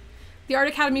 The Art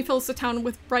Academy fills the town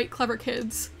with bright, clever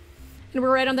kids. And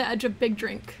we're right on the edge of big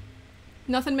drink.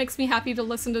 Nothing makes me happy to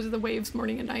listen to the waves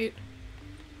morning and night.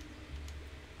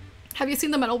 Have you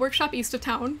seen the metal workshop east of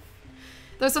town?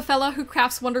 There's a fella who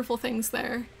crafts wonderful things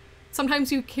there.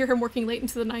 Sometimes you hear him working late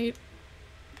into the night.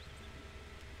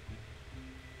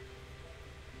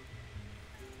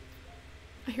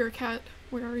 I hear a cat.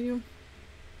 Where are you?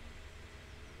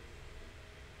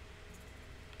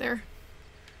 There.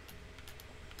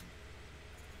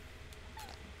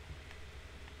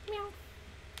 Meow.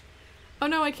 Oh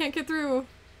no, I can't get through.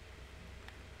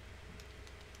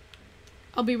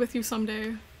 I'll be with you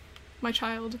someday, my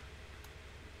child.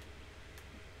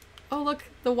 Oh look,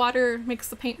 the water makes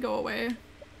the paint go away.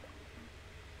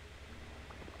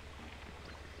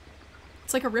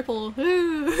 It's like a ripple.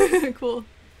 Cool.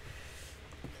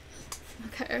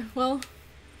 Okay, well,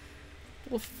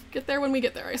 we'll get there when we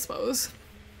get there, I suppose.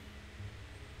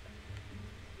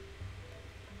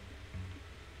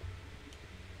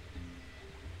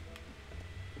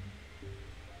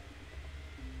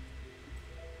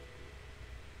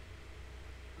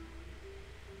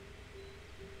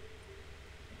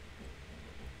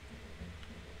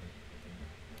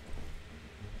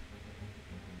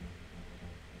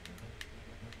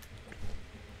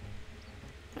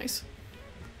 Nice.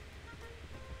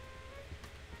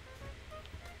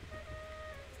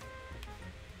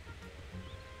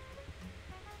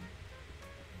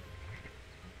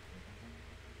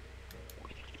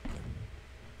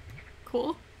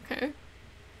 Cool. Okay.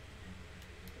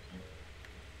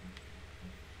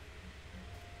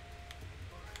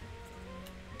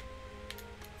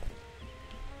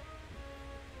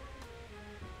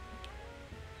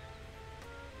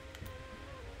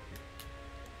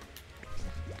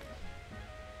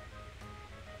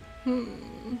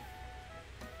 Hmm.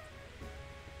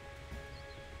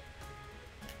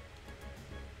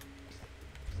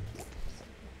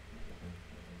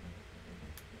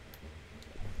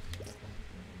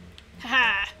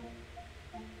 Haha.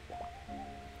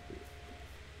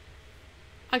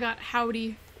 I got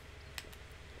howdy.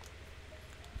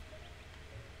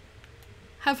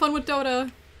 Have fun with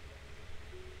Dota.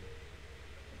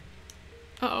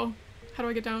 Uh-oh. How do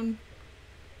I get down?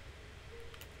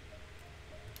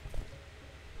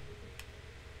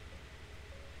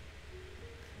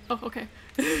 Oh, okay.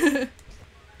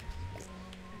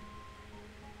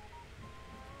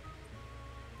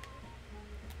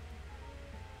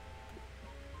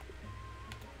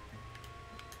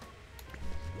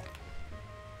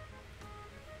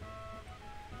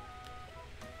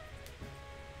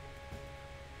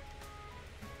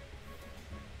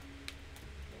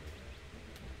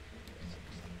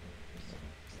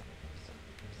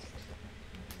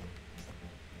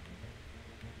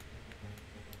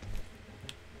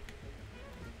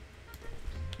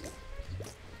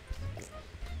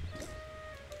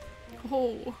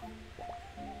 Oh.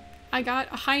 I got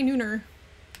a high nooner.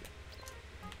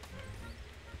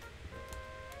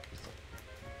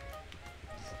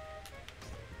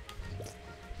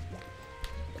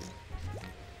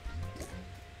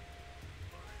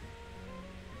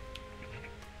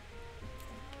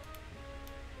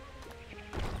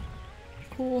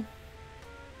 Cool.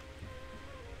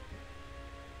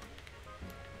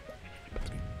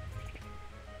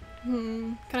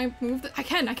 Can I move I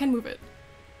can move it.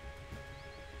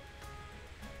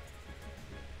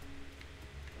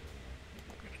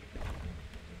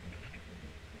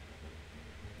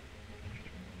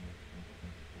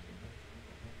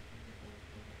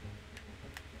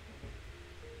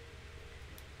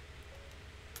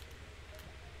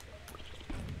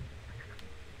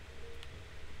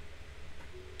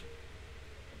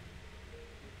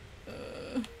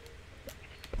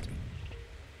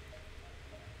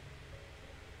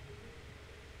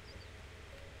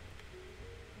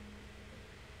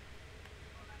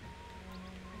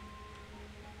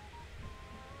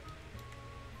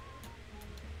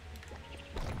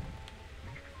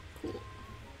 Cool.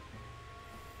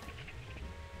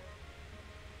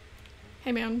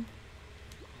 Hey, man.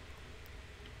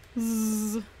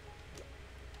 Zzz.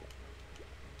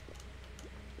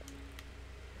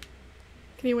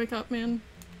 Can you wake up, man?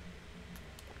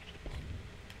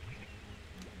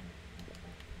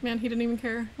 Man, he didn't even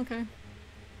care. Okay.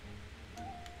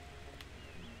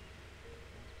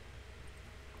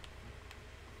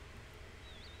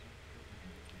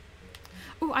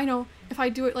 Oh, I know. If I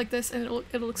do it like this, and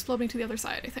it'll explode me to the other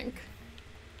side, I think.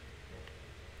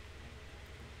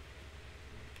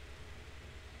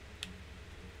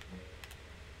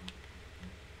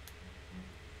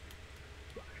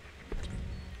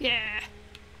 Yeah.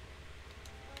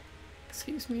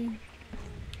 Excuse me.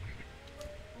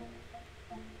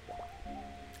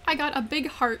 I got a big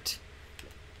heart.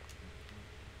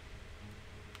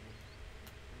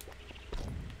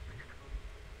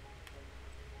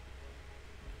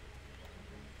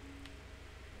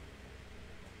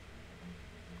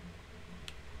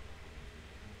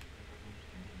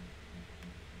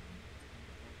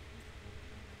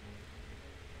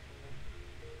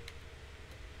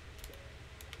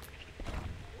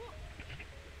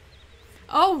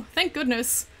 Oh, thank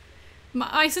goodness.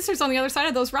 My sister's on the other side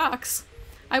of those rocks.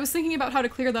 I was thinking about how to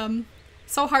clear them.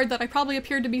 So hard that I probably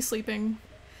appeared to be sleeping.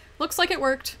 Looks like it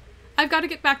worked. I've got to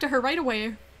get back to her right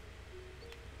away.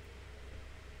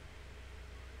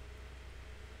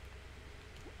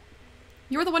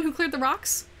 You're the one who cleared the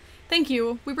rocks? Thank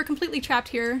you. We were completely trapped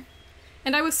here.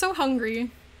 And I was so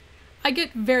hungry. I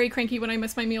get very cranky when I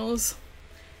miss my meals.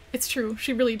 It's true,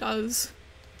 she really does.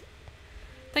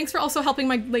 Thanks for also helping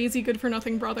my lazy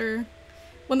good-for-nothing brother.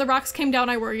 When the rocks came down,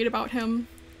 I worried about him.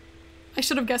 I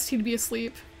should have guessed he'd be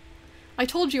asleep. I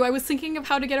told you I was thinking of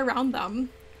how to get around them.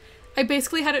 I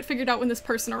basically had it figured out when this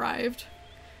person arrived.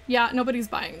 Yeah, nobody's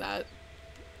buying that.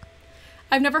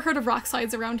 I've never heard of rock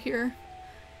slides around here.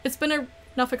 It's been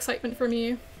enough excitement for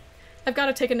me. I've got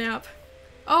to take a nap.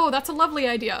 Oh, that's a lovely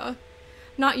idea.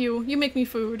 Not you. You make me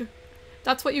food.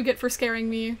 That's what you get for scaring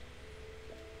me.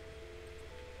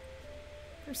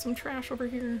 There's some trash over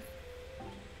here.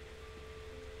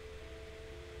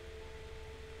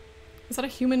 Is that a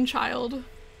human child?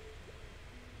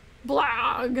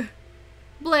 Blag.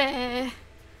 Bleh.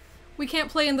 We can't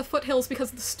play in the foothills because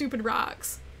of the stupid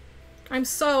rocks. I'm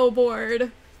so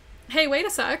bored. Hey, wait a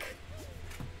sec.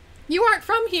 You aren't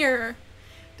from here.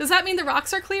 Does that mean the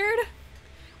rocks are cleared?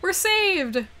 We're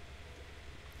saved.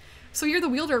 So you're the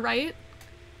wielder, right?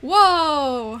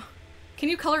 Whoa. Can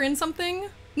you color in something?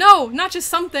 No, not just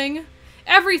something.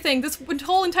 Everything. This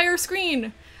whole entire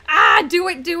screen. Ah, do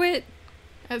it, do it.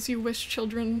 As you wish,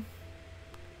 children.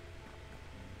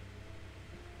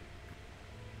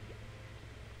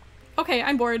 Okay,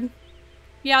 I'm bored.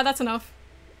 Yeah, that's enough.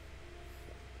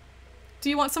 Do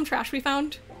you want some trash we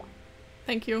found?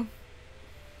 Thank you.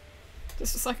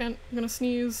 Just a second. I'm gonna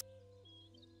sneeze.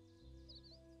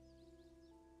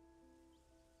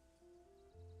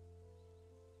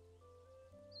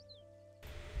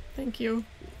 Thank you.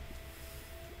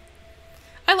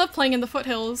 I love playing in the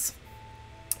foothills.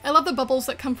 I love the bubbles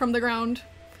that come from the ground.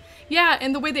 Yeah,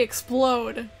 and the way they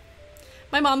explode.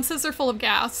 My mom says they're full of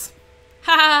gas.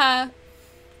 Ha ha!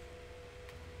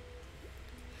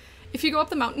 If you go up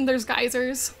the mountain, there's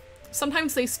geysers.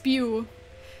 Sometimes they spew.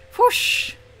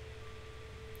 Whoosh!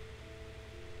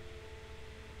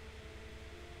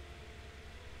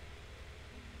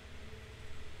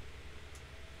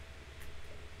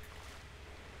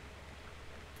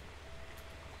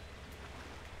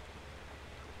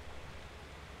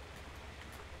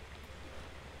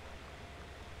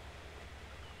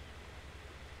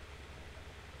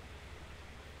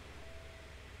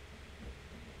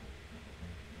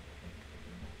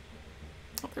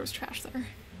 Oh, there was trash there.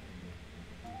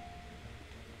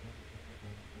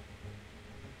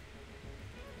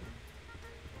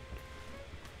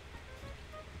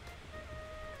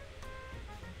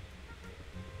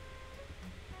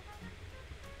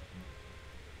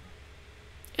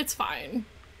 It's fine.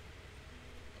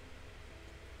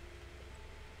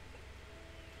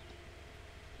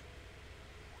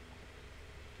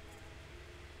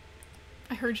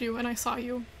 I heard you and I saw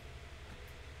you.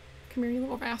 Come here, you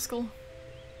little rascal.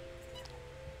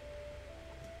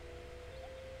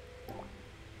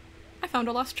 I found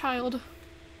a lost child.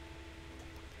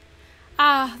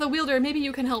 Ah, the wielder, maybe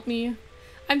you can help me.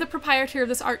 I'm the proprietor of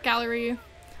this art gallery,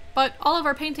 but all of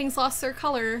our paintings lost their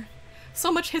color.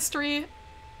 So much history,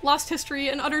 lost history,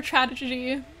 and utter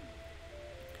tragedy.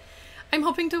 I'm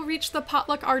hoping to reach the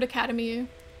Potluck Art Academy.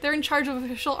 They're in charge of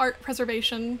official art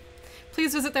preservation.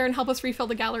 Please visit there and help us refill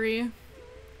the gallery.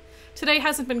 Today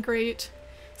hasn't been great.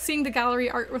 Seeing the gallery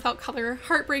art without color,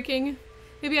 heartbreaking.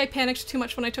 Maybe I panicked too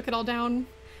much when I took it all down,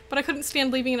 but I couldn't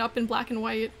stand leaving it up in black and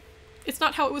white. It's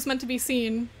not how it was meant to be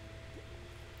seen.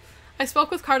 I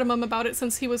spoke with Cardamom about it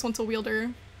since he was once a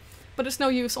wielder, but it's no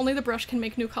use, only the brush can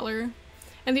make new color.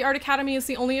 And the Art Academy is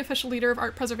the only official leader of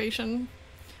art preservation.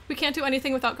 We can't do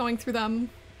anything without going through them.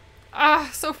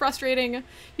 Ah, so frustrating.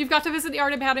 You've got to visit the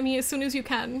Art Academy as soon as you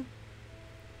can.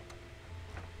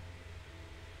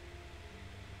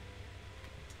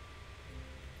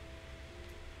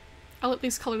 I'll at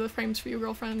least color the frames for you,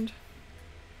 girlfriend.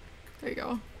 There you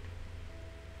go.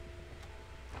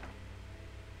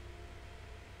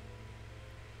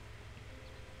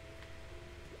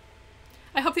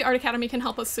 I hope the Art Academy can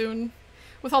help us soon.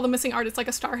 With all the missing art, it's like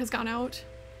a star has gone out.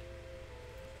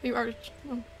 You are...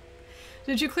 Oh.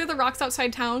 Did you clear the rocks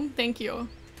outside town? Thank you.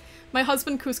 My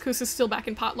husband Couscous is still back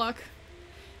in Potluck.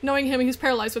 Knowing him, he's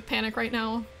paralyzed with panic right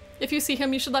now. If you see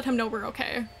him, you should let him know we're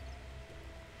okay.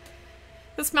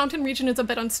 This mountain region is a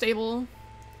bit unstable.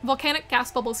 Volcanic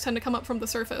gas bubbles tend to come up from the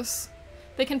surface.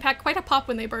 They can pack quite a pop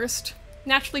when they burst.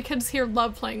 Naturally, kids here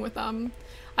love playing with them.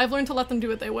 I've learned to let them do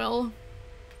what they will.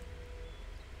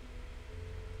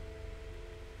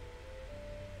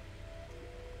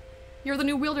 You're the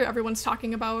new wielder everyone's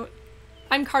talking about.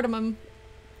 I'm Cardamom.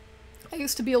 I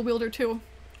used to be a wielder too.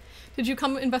 Did you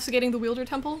come investigating the wielder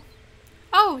temple?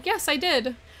 Oh, yes, I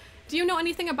did. Do you know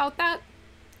anything about that?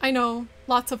 I know.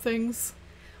 Lots of things.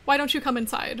 Why don't you come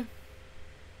inside?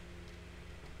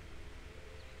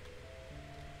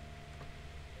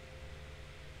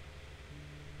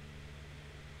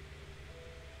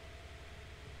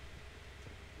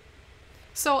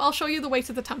 So I'll show you the way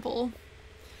to the temple.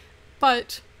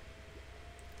 But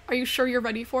are you sure you're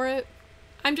ready for it?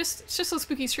 It's just those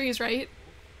spooky trees, right?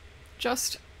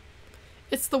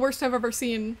 It's the worst I've ever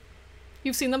seen.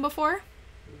 You've seen them before?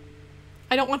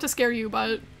 I don't want to scare you,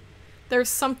 but there's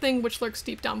something which lurks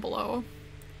deep down below.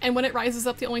 And when it rises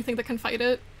up, the only thing that can fight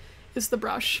it is the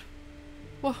brush.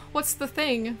 Well, what's the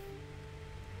thing?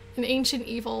 An ancient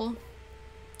evil.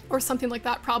 Or something like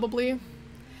that, probably.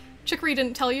 Chicory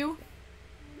didn't tell you?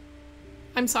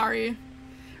 I'm sorry.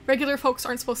 Regular folks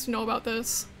aren't supposed to know about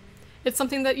this. It's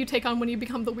something that you take on when you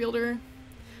become the wielder.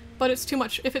 But it's too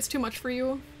much if it's too much for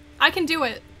you. I can do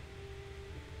it!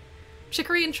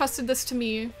 Chicory entrusted this to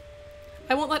me.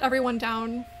 I won't let everyone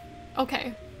down.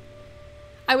 Okay.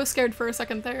 I was scared for a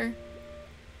second there.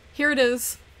 Here it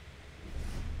is.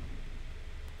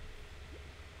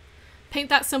 Paint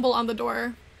that symbol on the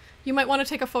door. You might want to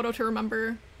take a photo to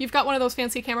remember. You've got one of those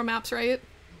fancy camera maps, right?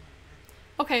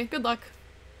 Okay, good luck.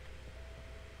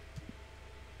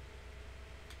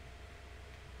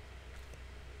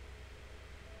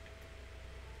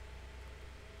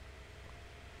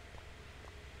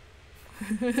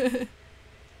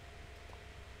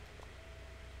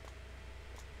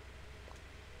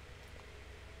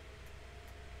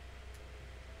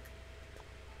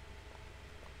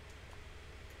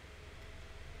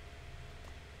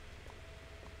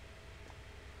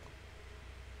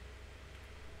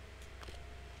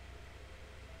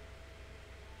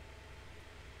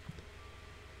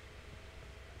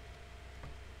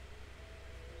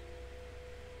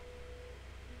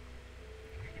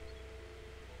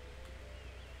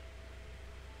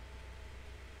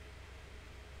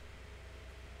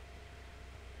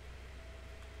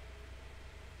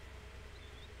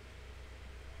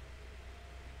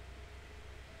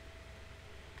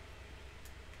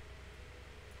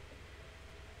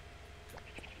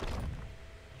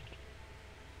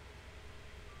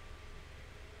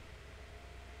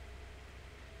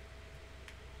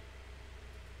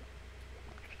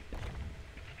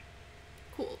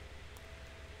 Cool.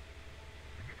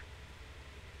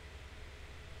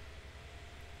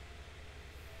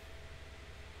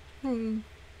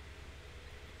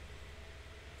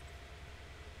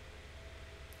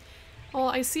 Well,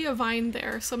 I see a vine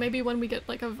there, so maybe when we get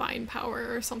like a vine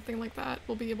power or something like that,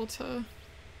 we'll be able to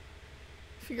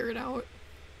figure it out.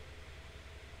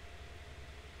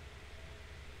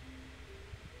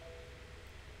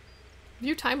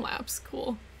 View time-lapse,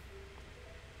 cool.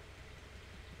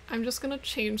 I'm just gonna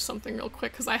change something real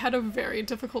quick because I had a very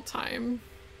difficult time.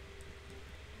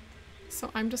 So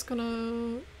I'm just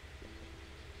gonna...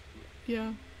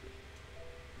 yeah.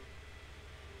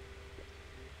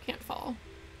 Can't fall.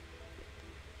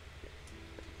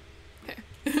 Okay.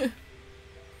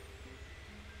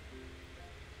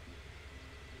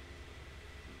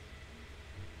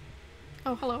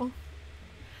 Oh, hello.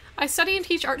 I study and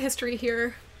teach art history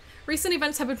here. Recent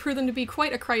events have been proven to be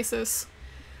quite a crisis.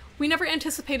 We never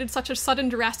anticipated such a sudden,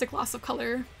 drastic loss of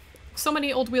color. So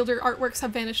many old wielder artworks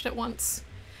have vanished at once.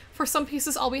 For some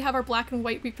pieces, all we have are black and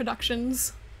white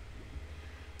reproductions.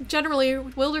 Generally,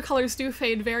 wielder colors do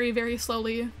fade very, very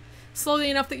slowly. Slowly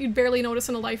enough that you'd barely notice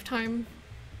in a lifetime.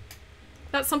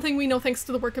 That's something we know thanks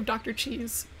to the work of Dr.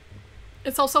 Cheese.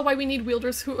 It's also why we need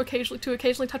wielders who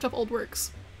occasionally touch up old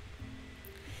works.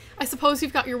 I suppose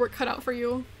you've got your work cut out for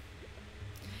you.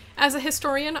 As a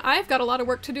historian, I've got a lot of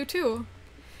work to do too.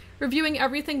 Reviewing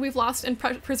everything we've lost and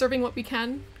preserving what we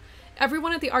can.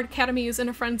 Everyone at the Art Academy is in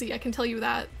a frenzy, I can tell you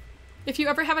that. If you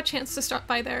ever have a chance to stop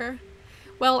by there,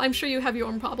 well, I'm sure you have your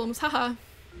own problems, haha.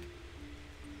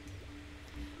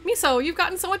 Miso, you've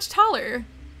gotten so much taller!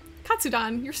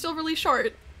 Katsudan, you're still really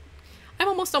short. I'm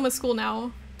almost done with school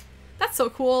now. That's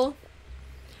so cool.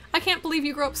 I can't believe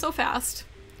you grew up so fast.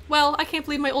 Well, I can't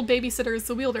believe my old babysitter is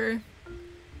the wielder.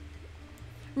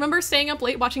 Remember staying up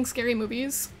late watching scary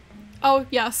movies? Oh,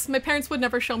 yes, my parents would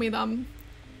never show me them.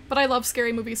 But I love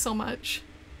scary movies so much.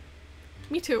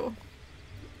 Me too.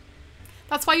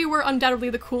 That's why you were undoubtedly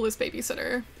the coolest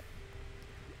babysitter.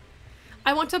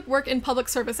 I want to work in public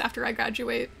service after I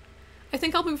graduate. I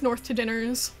think I'll move north to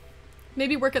dinners.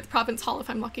 Maybe work at the Province Hall if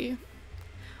I'm lucky.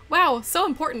 Wow, so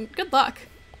important. Good luck.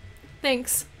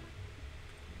 Thanks.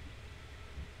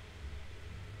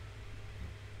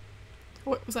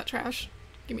 What was that trash?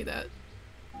 Give me that.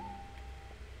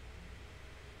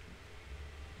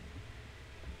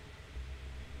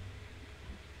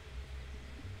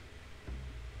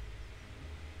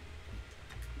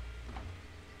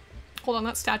 Hold on,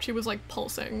 that statue was like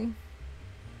pulsing.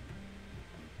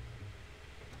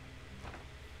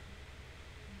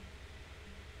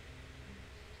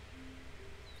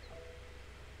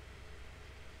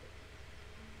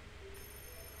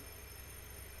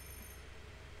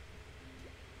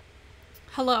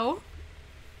 Hello?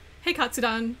 Hey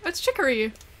Katsudan, it's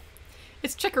Chicory.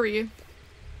 It's Chicory.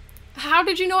 How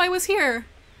did you know I was here?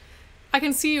 I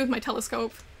can see you with my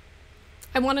telescope.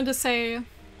 I wanted to say,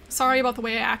 sorry about the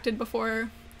way I acted before.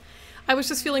 I was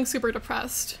just feeling super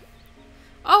depressed.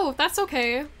 Oh, that's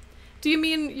okay. Do you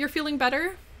mean you're feeling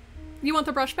better? You want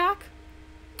the brush back?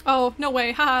 Oh, no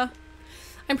way, haha.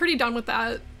 I'm pretty done with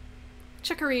that.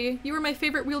 Chicory, you were my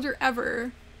favorite wielder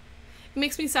ever. It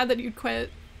makes me sad that you'd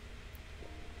quit.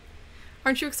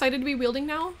 Aren't you excited to be wielding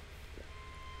now?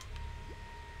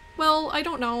 Well, I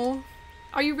don't know.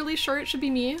 Are you really sure it should be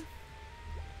me?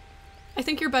 I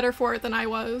think you're better for it than I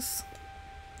was.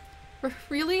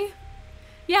 Really?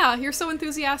 Yeah, you're so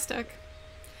enthusiastic.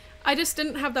 I just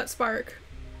didn't have that spark.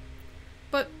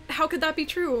 But how could that be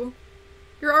true?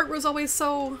 Your art was always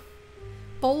so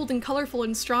bold and colorful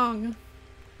and strong.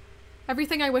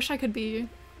 Everything I wish I could be.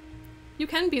 You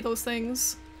can be those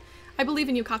things. I believe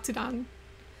in you, Katsudan.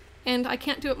 And I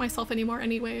can't do it myself anymore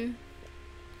anyway.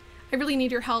 I really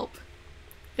need your help.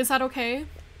 Is that okay?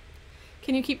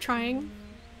 Can you keep trying?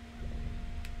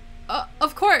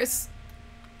 Of course!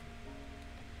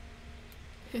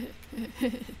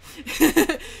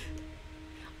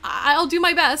 I'll do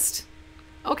my best.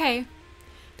 Okay.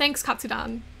 Thanks,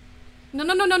 Katsudan. No,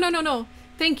 no, no, no, no, no, no.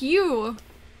 Thank you!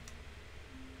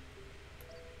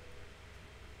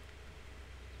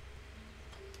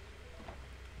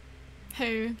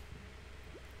 Hey.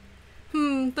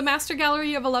 The Master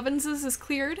Gallery of Elevenses is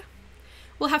cleared.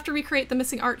 We'll have to recreate the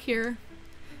missing art here.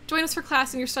 Join us for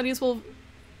class and your studies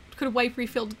could wipe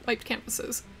wiped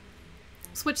canvases.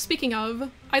 Which, speaking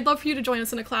of, I'd love for you to join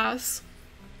us in a class.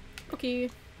 Okay.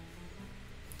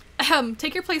 Ahem,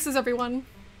 take your places, everyone.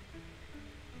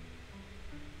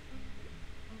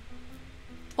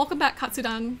 Welcome back,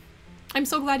 Katsudan. I'm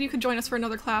so glad you could join us for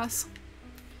another class.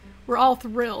 We're all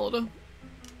thrilled.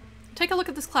 Take a look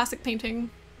at this classic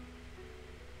painting.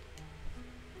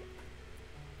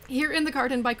 Here in the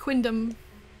Garden by Quindam.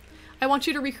 I want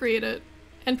you to recreate it,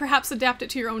 and perhaps adapt it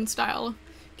to your own style.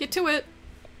 Get to it!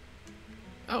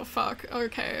 Oh fuck,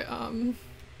 okay,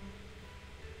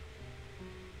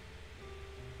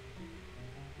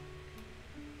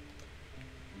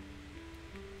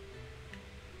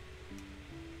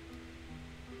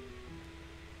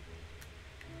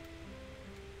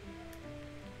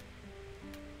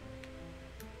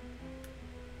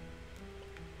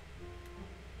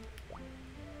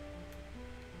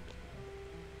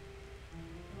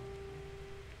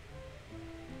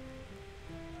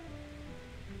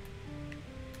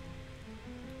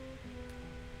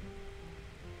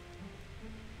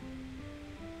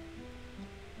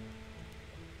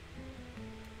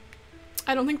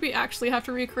 I don't think we actually have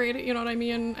to recreate it, you know what I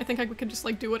mean? I think we could just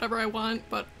like do whatever I want,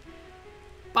 but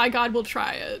by God, we'll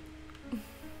try it.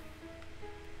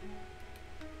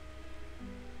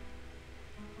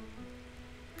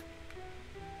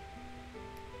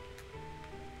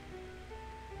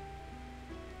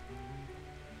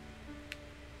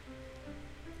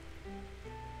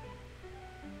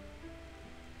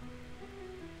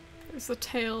 There's the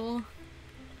tail.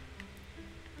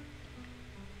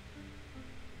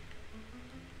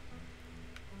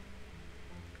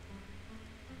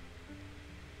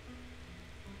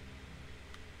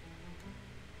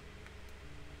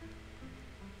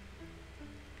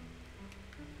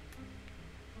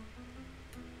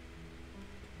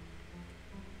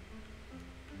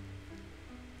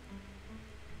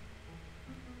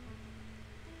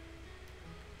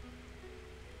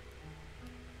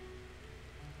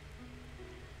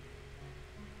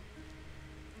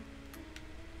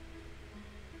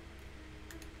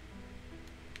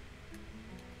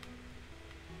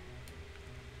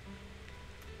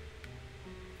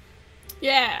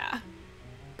 Yeah!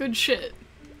 Good shit.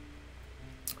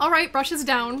 Alright, brushes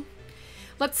down.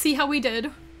 Let's see how we did.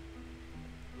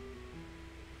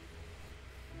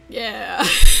 Yeah.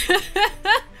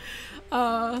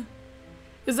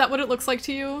 Is that what it looks like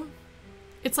to you?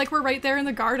 It's like we're right there in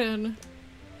the garden.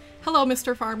 Hello,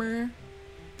 Mr. Farmer.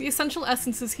 The essential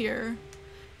essence is here.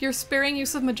 Your sparing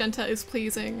use of magenta is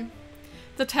pleasing.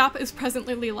 The tap is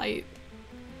presently light.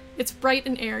 It's bright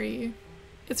and airy.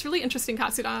 It's really interesting,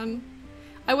 Katsudan.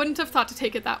 I wouldn't have thought to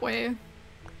take it that way.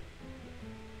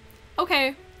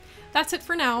 Okay, that's it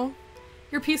for now.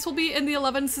 Your piece will be in the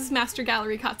Elevenses Master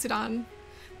Gallery, Katsudan.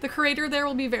 The curator there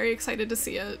will be very excited to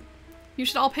see it. You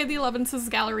should all pay the Elevenses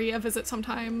Gallery a visit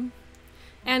sometime.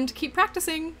 And keep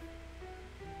practicing!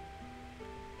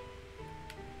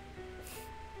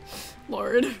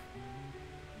 Lord.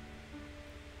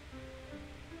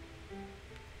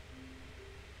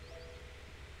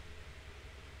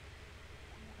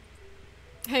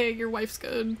 Hey, your wife's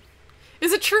good.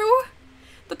 Is it true?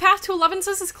 The path to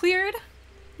Elevenses is cleared?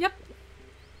 Yep.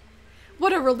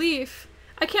 What a relief.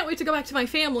 I can't wait to go back to my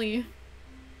family.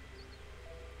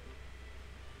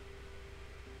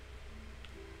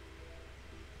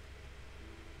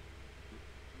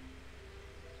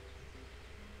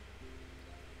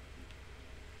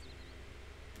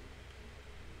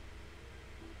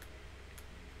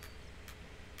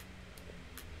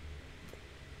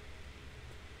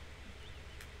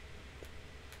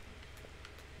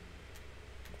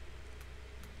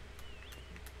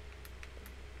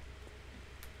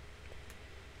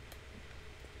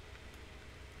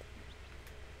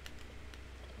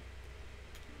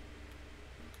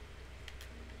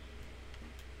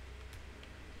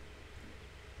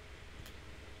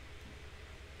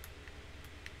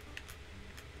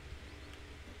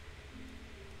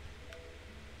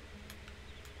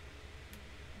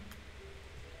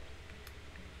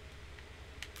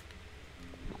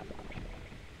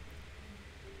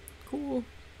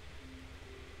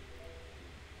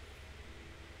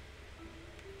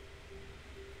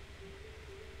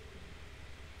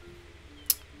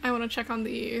 want to check on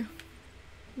the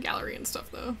gallery and stuff,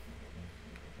 though.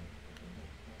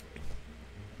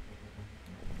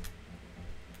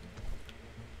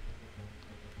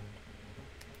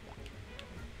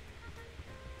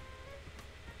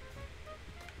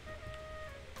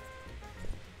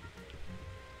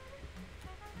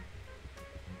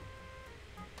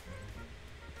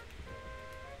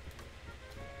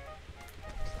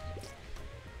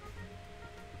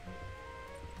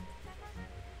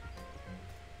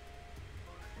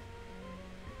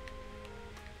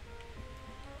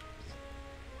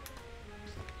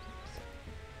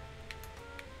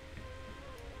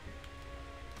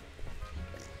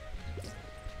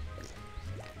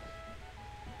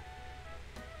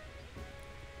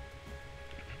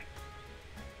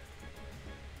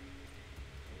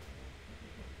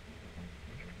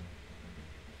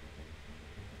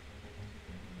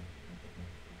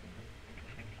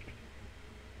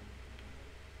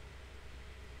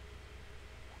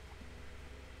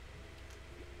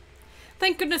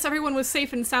 Thank goodness everyone was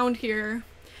safe and sound here.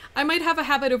 I might have a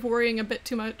habit of worrying a bit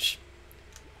too much.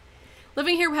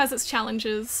 Living here has its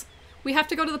challenges. We have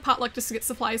to go to the potluck just to get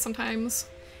supplies sometimes.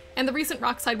 And the recent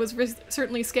rockside was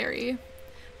certainly scary.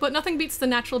 But nothing beats the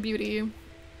natural beauty.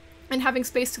 And having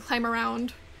space to climb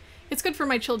around. It's good for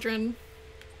my children.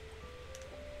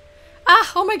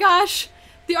 Ah, oh my gosh!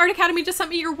 The Art Academy just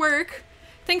sent me your work!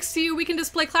 Thanks to you, we can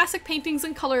display classic paintings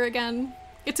in color again.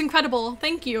 It's incredible,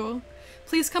 thank you.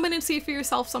 Please come in and see for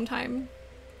yourself sometime.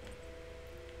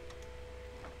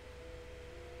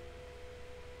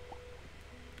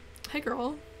 Hey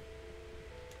girl.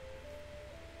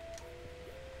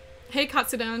 Hey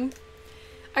Katsudan.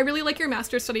 I really like your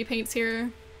master study paints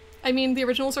here. I mean, the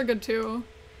originals are good too,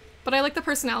 but I like the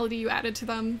personality you added to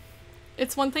them.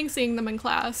 It's one thing seeing them in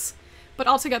class, but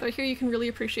altogether here you can really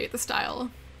appreciate the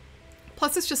style.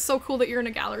 Plus it's just so cool that you're in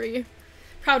a gallery.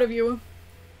 Proud of you.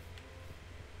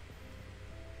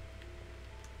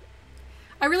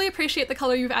 I really appreciate the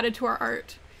color you've added to our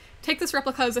art. Take this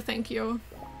replica as a thank you.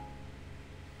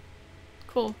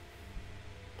 Cool.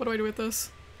 What do I do with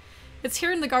this? It's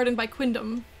here in the garden by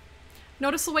Quindom.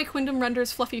 Notice the way Quindom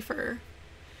renders fluffy fur.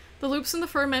 The loops in the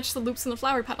fur match the loops in the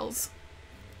flower petals.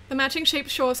 The matching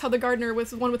shapes show us how the gardener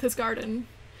was one with his garden.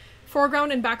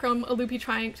 Foreground and background a loopy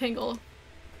triangle,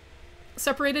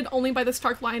 separated only by the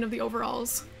stark line of the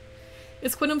overalls.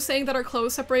 Is Quindom saying that our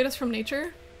clothes separate us from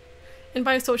nature? And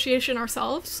by association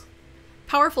ourselves?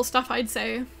 Powerful stuff, I'd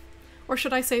say. Or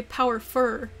should I say power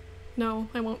fur? No,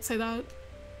 I won't say that.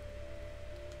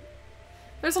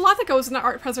 There's a lot that goes into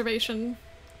art preservation,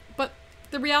 but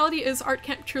the reality is art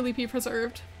can't truly be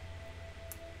preserved.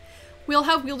 We'll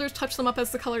have wielders touch them up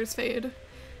as the colors fade,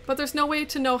 but there's no way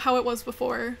to know how it was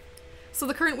before, so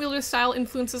the current wielder's style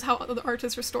influences how the art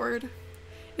is restored.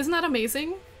 Isn't that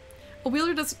amazing? A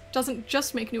wielder doesn't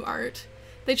just make new art,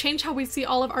 they change how we see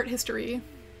all of art history.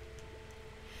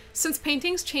 Since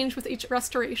paintings change with each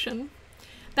restoration,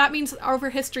 that means that over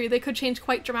history they could change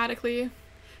quite dramatically.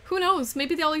 Who knows,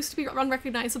 maybe they all used to be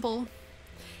unrecognizable.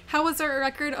 How has our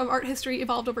record of art history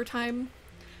evolved over time,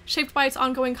 shaped by its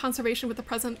ongoing conservation with the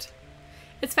present?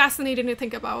 It's fascinating to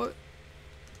think about.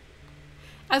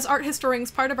 As art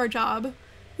historians, part of our job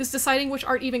is deciding which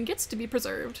art even gets to be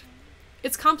preserved.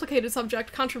 It's a complicated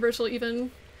subject, controversial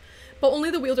even, but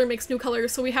only the wielder makes new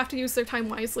colors, so we have to use their time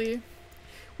wisely.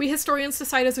 We historians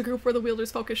decide as a group where the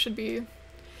wielder's focus should be,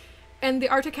 and the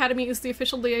Art Academy is the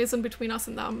official liaison between us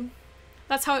and them.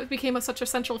 That's how it became such a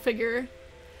central figure.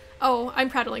 Oh, I'm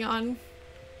prattling on.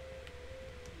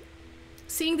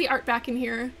 Seeing the art back in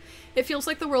here, it feels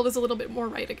like the world is a little bit more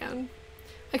right again.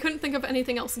 I couldn't think of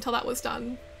anything else until that was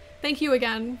done. Thank you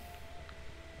again.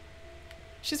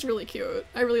 She's really cute.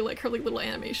 I really like her little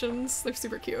animations. They're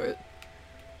super cute.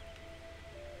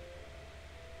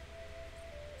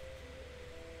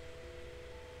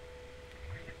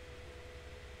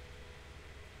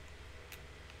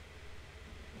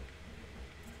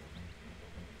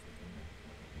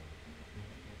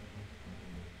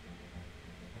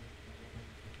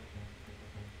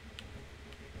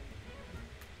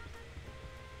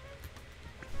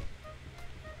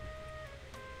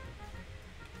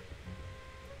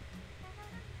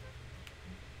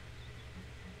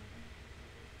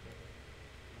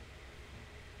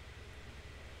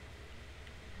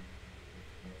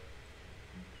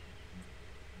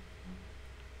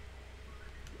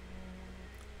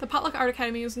 The Potluck Art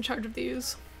Academy is in charge of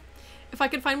these. If I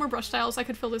could find more brush styles, I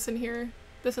could fill this in here.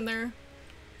 This in there.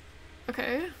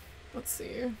 Okay, let's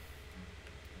see. Okay.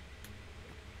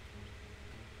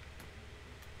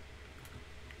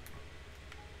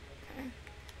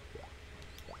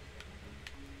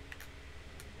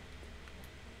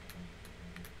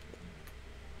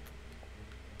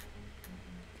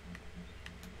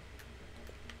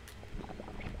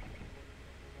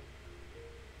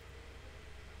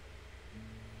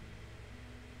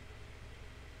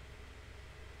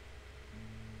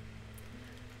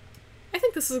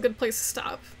 think this is a good place to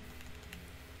stop.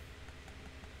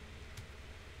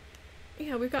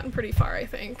 Yeah, we've gotten pretty far, I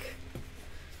think.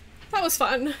 That was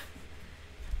fun.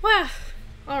 Wow.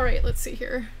 Alright, let's see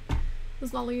here.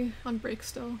 Is Lolly on break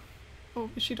still? Oh,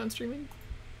 is she done streaming?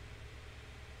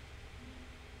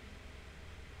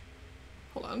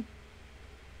 Hold on.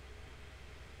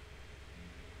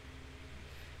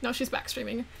 No, she's back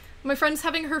streaming. My friend's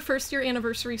having her first year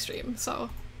anniversary stream, so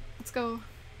let's go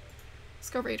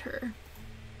raid her.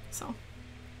 So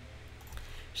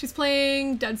she's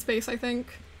playing Dead Space, I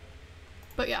think.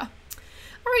 But yeah.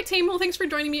 Alright team, well thanks for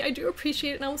joining me. I do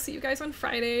appreciate it, and I will see you guys on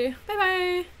Friday. Bye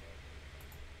bye!